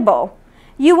 Understandable.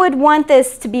 You would want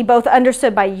this to be both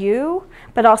understood by you,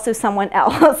 but also someone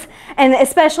else, and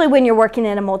especially when you're working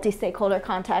in a multi-stakeholder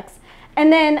context.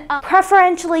 And then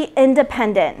preferentially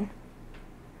independent.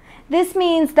 This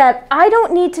means that I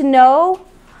don't need to know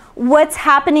what's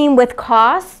happening with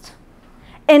cost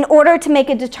in order to make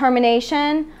a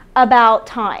determination about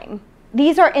time.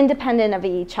 These are independent of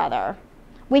each other.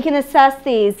 We can assess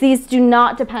these. These do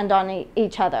not depend on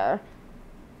each other.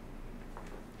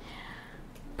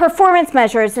 Performance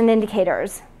measures and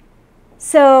indicators.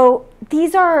 So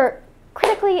these are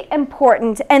critically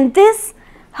important, and this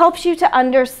helps you to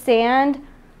understand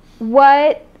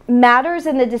what matters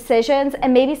in the decisions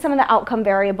and maybe some of the outcome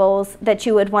variables that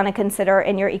you would want to consider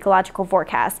in your ecological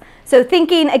forecast. So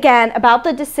thinking again about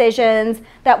the decisions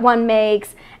that one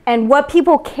makes and what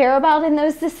people care about in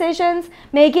those decisions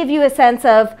may give you a sense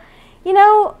of, you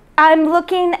know, I'm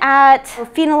looking at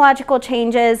phenological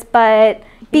changes, but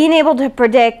being able to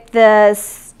predict the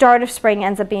start of spring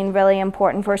ends up being really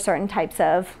important for certain types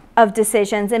of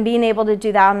decisions, and being able to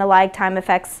do that on the lag time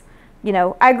affects, you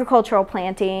know, agricultural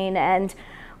planting and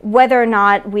whether or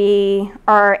not we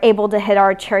are able to hit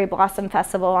our cherry blossom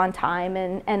festival on time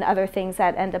and other things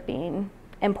that end up being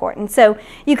important. So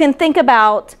you can think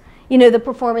about, the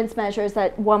performance measures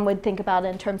that one would think about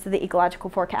in terms of the ecological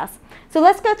forecast. So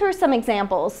let's go through some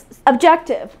examples.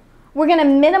 Objective, we're going to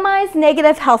minimize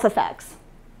negative health effects.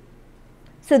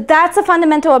 So that's a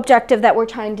fundamental objective that we're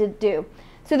trying to do.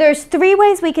 So there's 3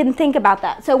 ways we can think about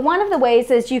that. So one of the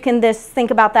ways is you can just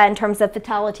think about that in terms of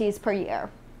fatalities per year.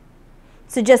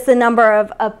 So just the number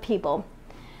of people.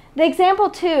 The example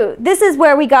 2, this is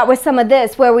where we got with some of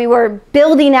this, where we were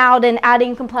building out and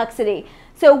adding complexity.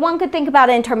 So one could think about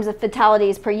it in terms of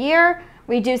fatalities per year,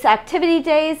 reduce activity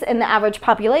days in the average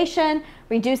population,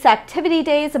 reduce activity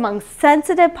days among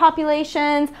sensitive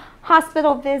populations,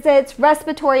 hospital visits,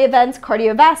 respiratory events,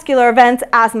 cardiovascular events,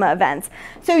 asthma events.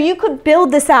 So you could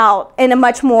build this out in a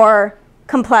much more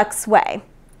complex way.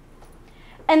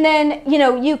 And then,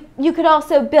 you could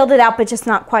also build it out, but just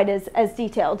not quite as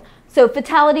detailed. So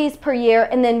fatalities per year,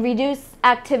 and then reduce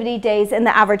activity days in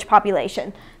the average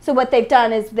population. So what they've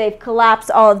done is they've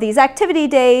collapsed all of these activity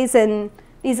days and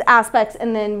these aspects,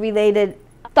 and then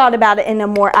thought about it in a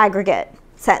more aggregate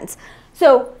sense.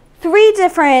 So 3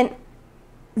 different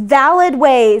valid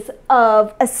ways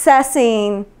of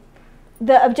assessing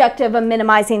the objective of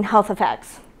minimizing health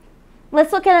effects.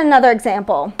 Let's look at another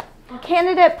example.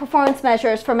 Candidate performance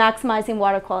measures for maximizing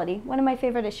water quality, one of my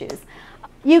favorite issues.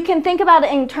 You can think about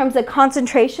it in terms of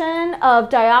concentration of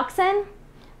dioxin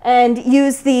and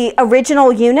use the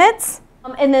original units,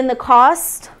 and then the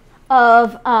cost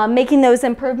of making those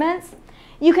improvements.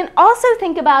 You can also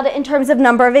think about it in terms of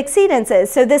number of exceedances.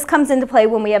 So this comes into play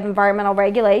when we have environmental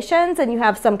regulations and you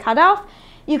have some cutoff.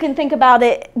 You can think about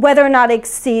it whether or not it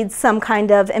exceeds some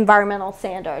kind of environmental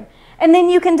standard. And then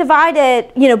you can divide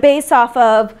it, based off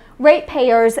of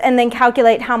ratepayers and then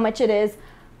calculate how much it is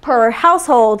per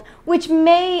household, which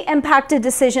may impact a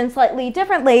decision slightly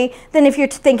differently than if you're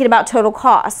thinking about total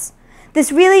costs.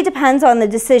 This really depends on the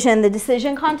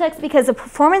decision context, because the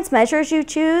performance measures you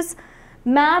choose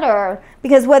matter,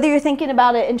 because whether you're thinking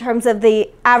about it in terms of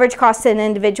the average cost to an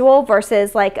individual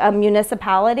versus like a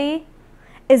municipality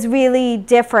is really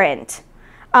different.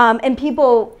 And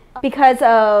people, because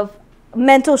of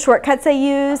mental shortcuts they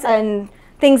use and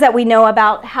things that we know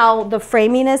about how the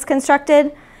framing is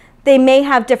constructed, they may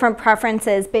have different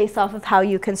preferences based off of how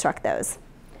you construct those.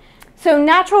 So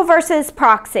natural versus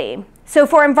proxy. So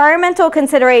for environmental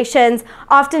considerations,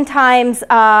 oftentimes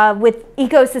with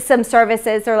ecosystem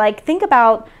services, they're like, think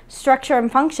about structure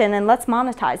and function and let's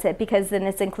monetize it because then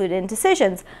it's included in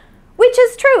decisions. Which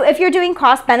is true if you're doing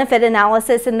cost-benefit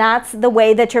analysis and that's the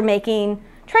way that you're making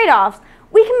trade-offs.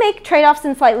 We can make trade-offs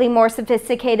in slightly more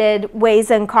sophisticated ways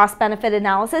than cost-benefit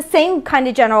analysis. Same kind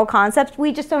of general concepts,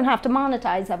 we just don't have to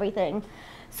monetize everything.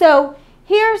 So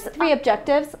here's 3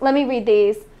 objectives. Let me read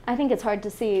these. I think it's hard to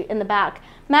see in the back.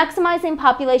 Maximizing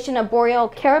population of boreal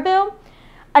caribou.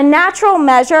 A natural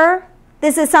measure,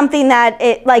 this is something that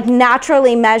it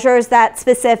naturally measures that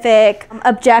specific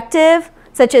objective,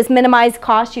 such as minimize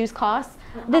cost, use cost.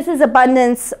 This is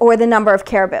abundance or the number of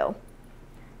caribou.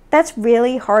 That's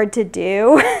really hard to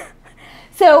do.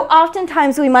 So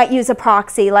oftentimes we might use a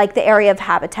proxy like the area of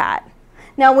habitat.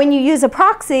 Now when you use a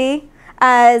proxy,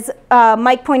 as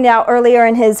Mike pointed out earlier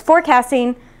in his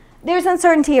forecasting, there's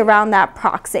uncertainty around that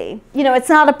proxy. It's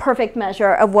not a perfect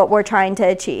measure of what we're trying to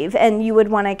achieve, and you would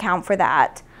want to account for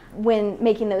that when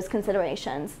making those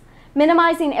considerations.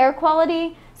 Minimizing air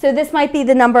quality, so this might be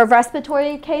the number of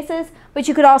respiratory cases, but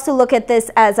you could also look at this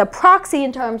as a proxy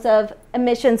in terms of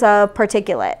emissions of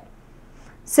particulate.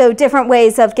 So different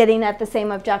ways of getting at the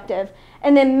same objective.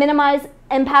 And then minimize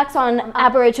impacts on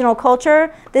Aboriginal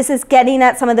culture. This is getting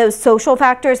at some of those social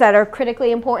factors that are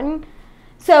critically important.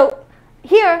 So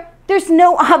here, there's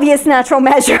no obvious natural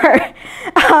measure.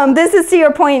 This is to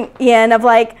your point, Ian, of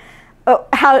like, oh,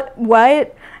 how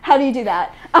do you do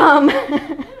that?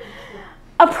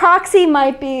 A proxy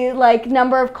might be like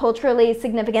number of culturally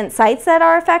significant sites that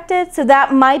are affected. So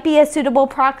that might be a suitable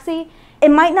proxy. It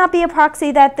might not be a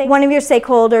proxy that one of your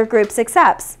stakeholder groups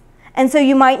accepts. And so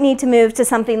you might need to move to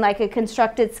something like a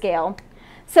constructed scale.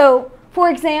 So for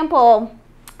example,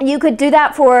 you could do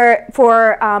that for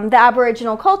the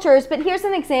Aboriginal cultures, but here's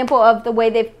an example of the way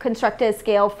they've constructed a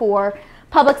scale for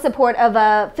public support of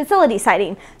a facility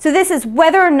siting. So this is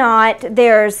whether or not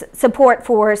there's support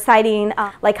for siting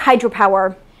like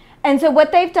hydropower. And so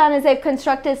what they've done is they've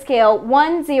constructed a scale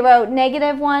 1, 0,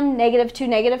 -1,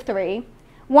 -2, -3.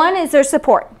 1 is their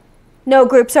support. No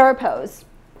groups are opposed.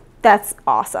 That's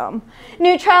awesome.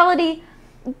 Neutrality,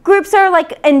 groups are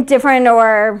like indifferent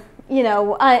or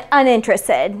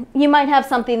uninterested. You might have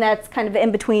something that's kind of in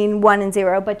between 1 and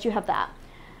 0, but you have that.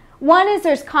 One is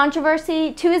there's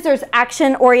controversy. 2 is there's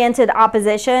action-oriented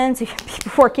opposition, so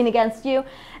people working against you.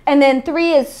 And then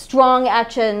 3 is strong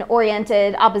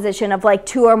action-oriented opposition of like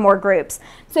 2 or more groups.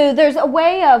 So there's a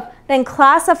way of then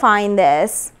classifying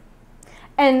this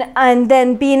and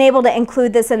then being able to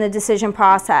include this in the decision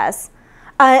process.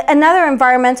 Another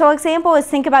environmental example is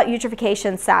think about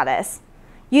eutrophication status.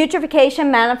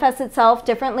 Eutrophication manifests itself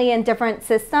differently in different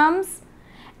systems.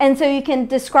 And so you can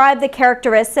describe the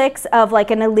characteristics of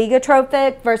like an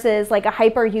oligotrophic versus like a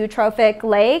hyper-eutrophic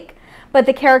lake, but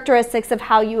the characteristics of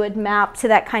how you would map to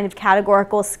that kind of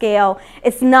categorical scale,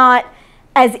 it's not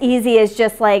as easy as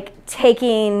just like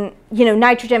taking, you know,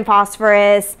 nitrogen,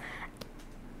 phosphorus,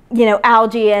 you know,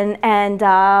 algae and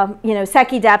you know,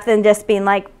 Secchi depth and just being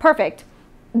like, perfect.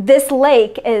 This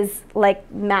lake is like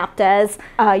mapped as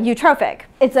eutrophic.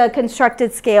 It's a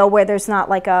constructed scale where there's not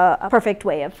like a perfect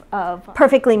way of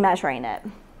perfectly measuring it.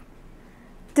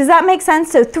 Does that make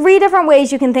sense? So 3 different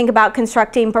ways you can think about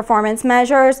constructing performance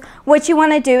measures. What you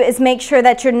want to do is make sure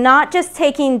that you're not just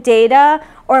taking data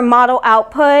or model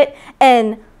output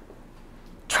and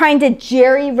trying to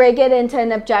jerry-rig it into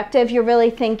an objective. You're really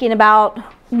thinking about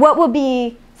what would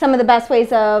be some of the best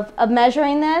ways of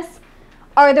measuring this.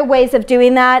 Are there ways of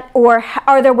doing that, or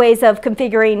are there ways of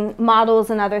configuring models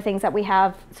and other things that we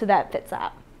have so that fits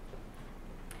that?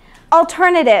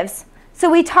 Alternatives. So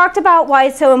we talked about why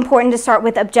it's so important to start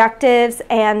with objectives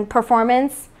and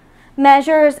performance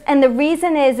measures, and the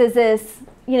reason is this,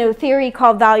 you know, theory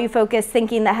called value-focused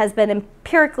thinking that has been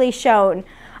empirically shown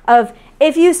of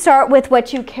if you start with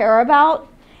what you care about,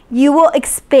 you will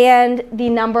expand the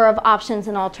number of options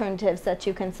and alternatives that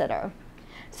you consider.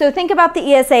 So think about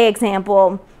the ESA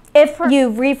example. If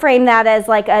you reframe that as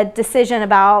like a decision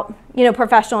about, you know,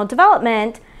 professional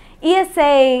development,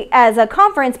 ESA as a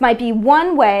conference might be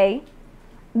one way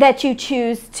that you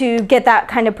choose to get that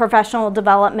kind of professional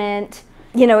development,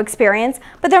 you know, experience.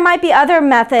 But there might be other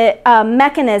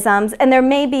mechanisms, and there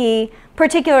may be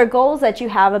particular goals that you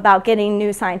have about getting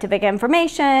new scientific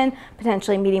information,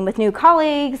 potentially meeting with new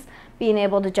colleagues, being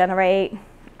able to generate,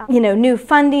 you know, new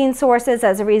funding sources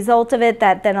as a result of it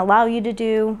that then allow you to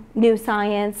do new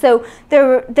science. So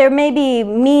there may be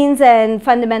means and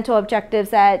fundamental objectives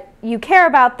that you care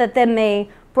about that then may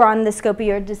broaden the scope of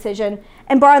your decision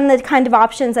and broaden the kind of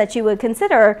options that you would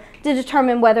consider to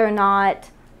determine whether or not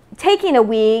taking a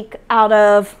week out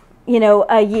of, you know,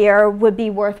 a year would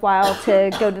be worthwhile to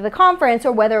go to the conference,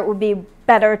 or whether it would be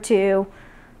better to,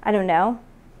 I don't know,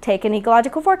 take an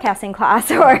ecological forecasting class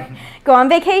or go on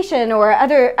vacation or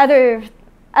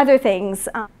other things.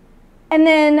 And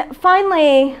then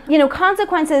finally, you know,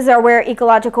 consequences are where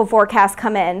ecological forecasts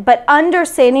come in. But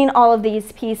understanding all of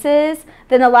these pieces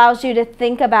then allows you to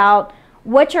think about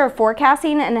what you're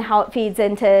forecasting and how it feeds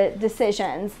into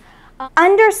decisions.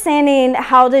 Understanding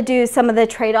how to do some of the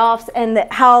trade-offs and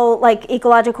how like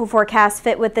ecological forecasts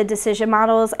fit with the decision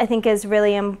models, I think is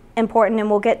really important, and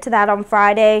we'll get to that on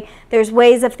Friday. There's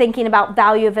ways of thinking about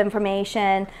value of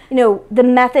information, you know, the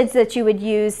methods that you would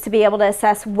use to be able to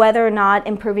assess whether or not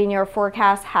improving your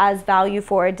forecast has value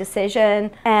for a decision,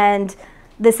 and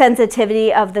the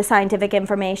sensitivity of the scientific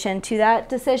information to that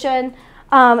decision.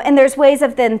 And there's ways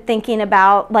of then thinking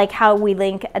about like how we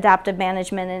link adaptive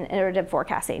management and iterative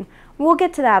forecasting. We'll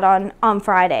get to that on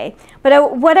Friday.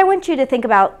 But what I want you to think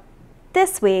about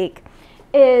this week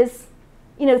is,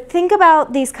 you know, think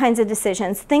about these kinds of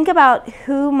decisions. Think about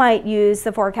who might use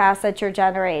the forecast that you're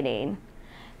generating.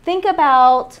 Think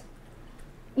about,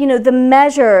 you know, the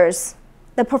measures,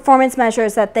 the performance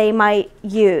measures that they might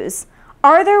use.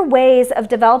 Are there ways of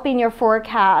developing your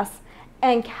forecast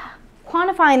and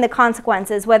quantifying the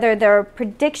consequences, whether they're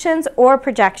predictions or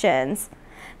projections,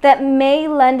 that may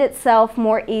lend itself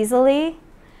more easily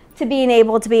to being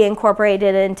able to be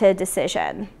incorporated into a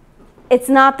decision? It's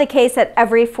not the case that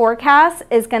every forecast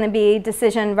is going to be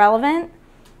decision relevant.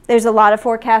 There's a lot of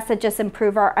forecasts that just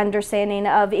improve our understanding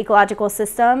of ecological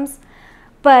systems,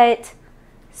 but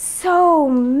so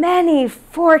many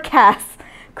forecasts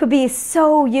could be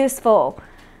so useful.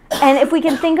 And if we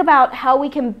can think about how we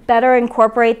can better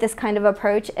incorporate this kind of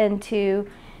approach into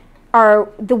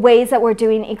the ways that we're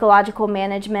doing ecological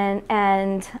management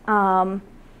and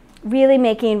really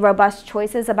making robust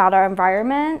choices about our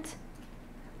environment,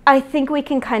 I think we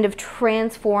can kind of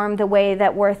transform the way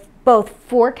that we're both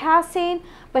forecasting,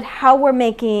 but how we're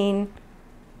making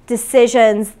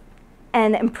decisions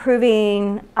and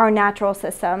improving our natural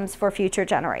systems for future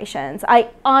generations.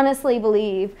 I honestly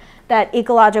believe that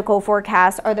ecological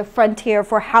forecasts are the frontier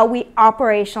for how we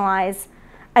operationalize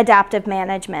adaptive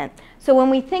management. So when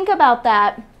we think about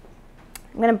that,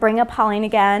 I'm going to bring up Pauline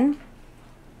again,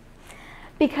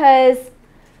 because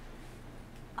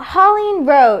Holling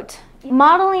wrote,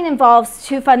 modeling involves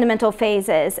two fundamental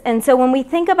phases. And so when we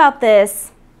think about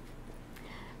this,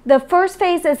 the first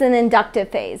phase is an inductive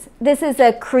phase. This is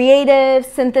a creative,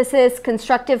 synthesis,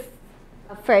 constructive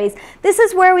phase. This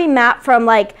is where we map from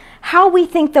like how we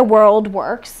think the world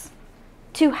works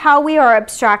to how we are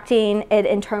abstracting it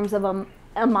in terms of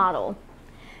a model.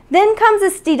 Then comes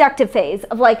this deductive phase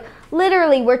of like,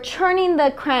 literally we're churning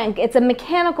the crank. It's a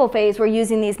mechanical phase. We're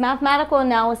using these mathematical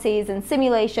analyses and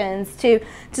simulations to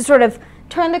sort of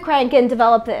turn the crank and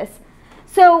develop this.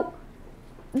 So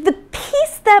the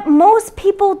piece that most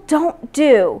people don't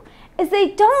do is they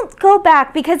don't go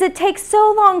back because it takes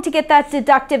so long to get that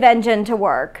deductive engine to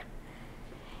work.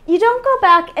 You don't go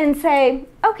back and say,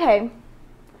 okay,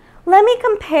 let me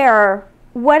compare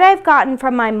what I've gotten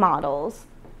from my models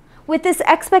with this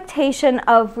expectation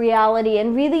of reality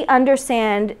and really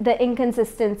understand the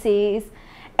inconsistencies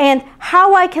and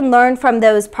how I can learn from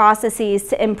those processes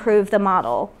to improve the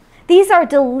model. These are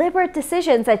deliberate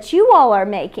decisions that you all are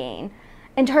making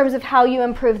in terms of how you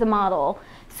improve the model.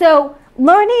 So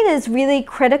learning is really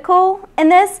critical in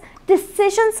this.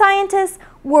 Decision scientists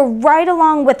were right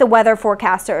along with the weather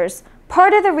forecasters.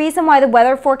 Part of the reason why the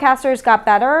weather forecasters got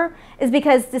better is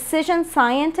because decision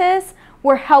scientists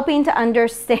were helping to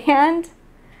understand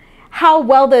how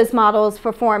well those models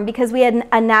perform, because we had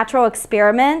a natural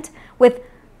experiment with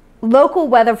local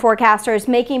weather forecasters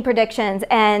making predictions,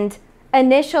 and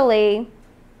initially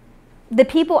the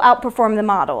people outperformed the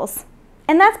models.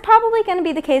 And that's probably going to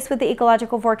be the case with the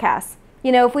ecological forecast.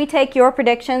 You know, if we take your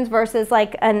predictions versus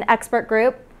like an expert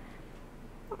group,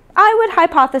 I would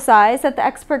hypothesize that the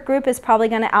expert group is probably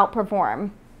going to outperform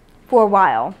for a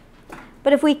while.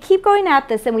 But if we keep going at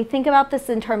this and we think about this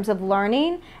in terms of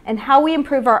learning and how we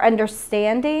improve our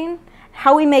understanding,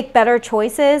 how we make better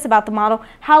choices about the model,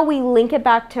 how we link it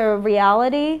back to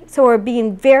reality, so we're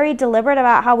being very deliberate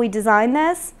about how we design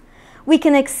this, we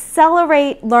can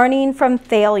accelerate learning from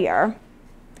failure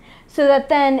so that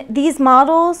then these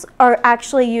models are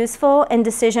actually useful in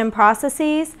decision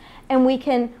processes, and we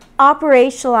can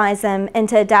operationalize them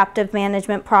into adaptive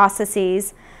management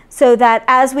processes so that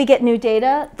as we get new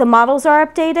data, the models are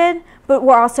updated, but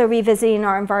we're also revisiting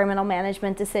our environmental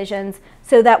management decisions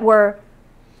so that we're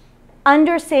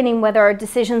understanding whether our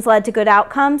decisions led to good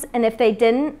outcomes, and if they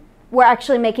didn't, we're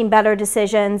actually making better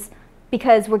decisions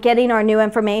because we're getting our new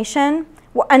information,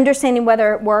 we're understanding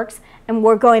whether it works, and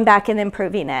we're going back and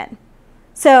improving it.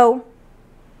 So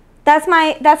that's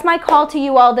my call to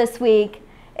you all this week,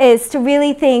 is to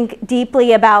really think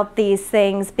deeply about these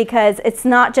things, because it's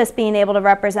not just being able to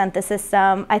represent the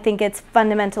system. I think it's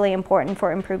fundamentally important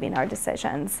for improving our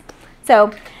decisions.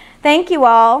 So thank you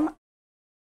all.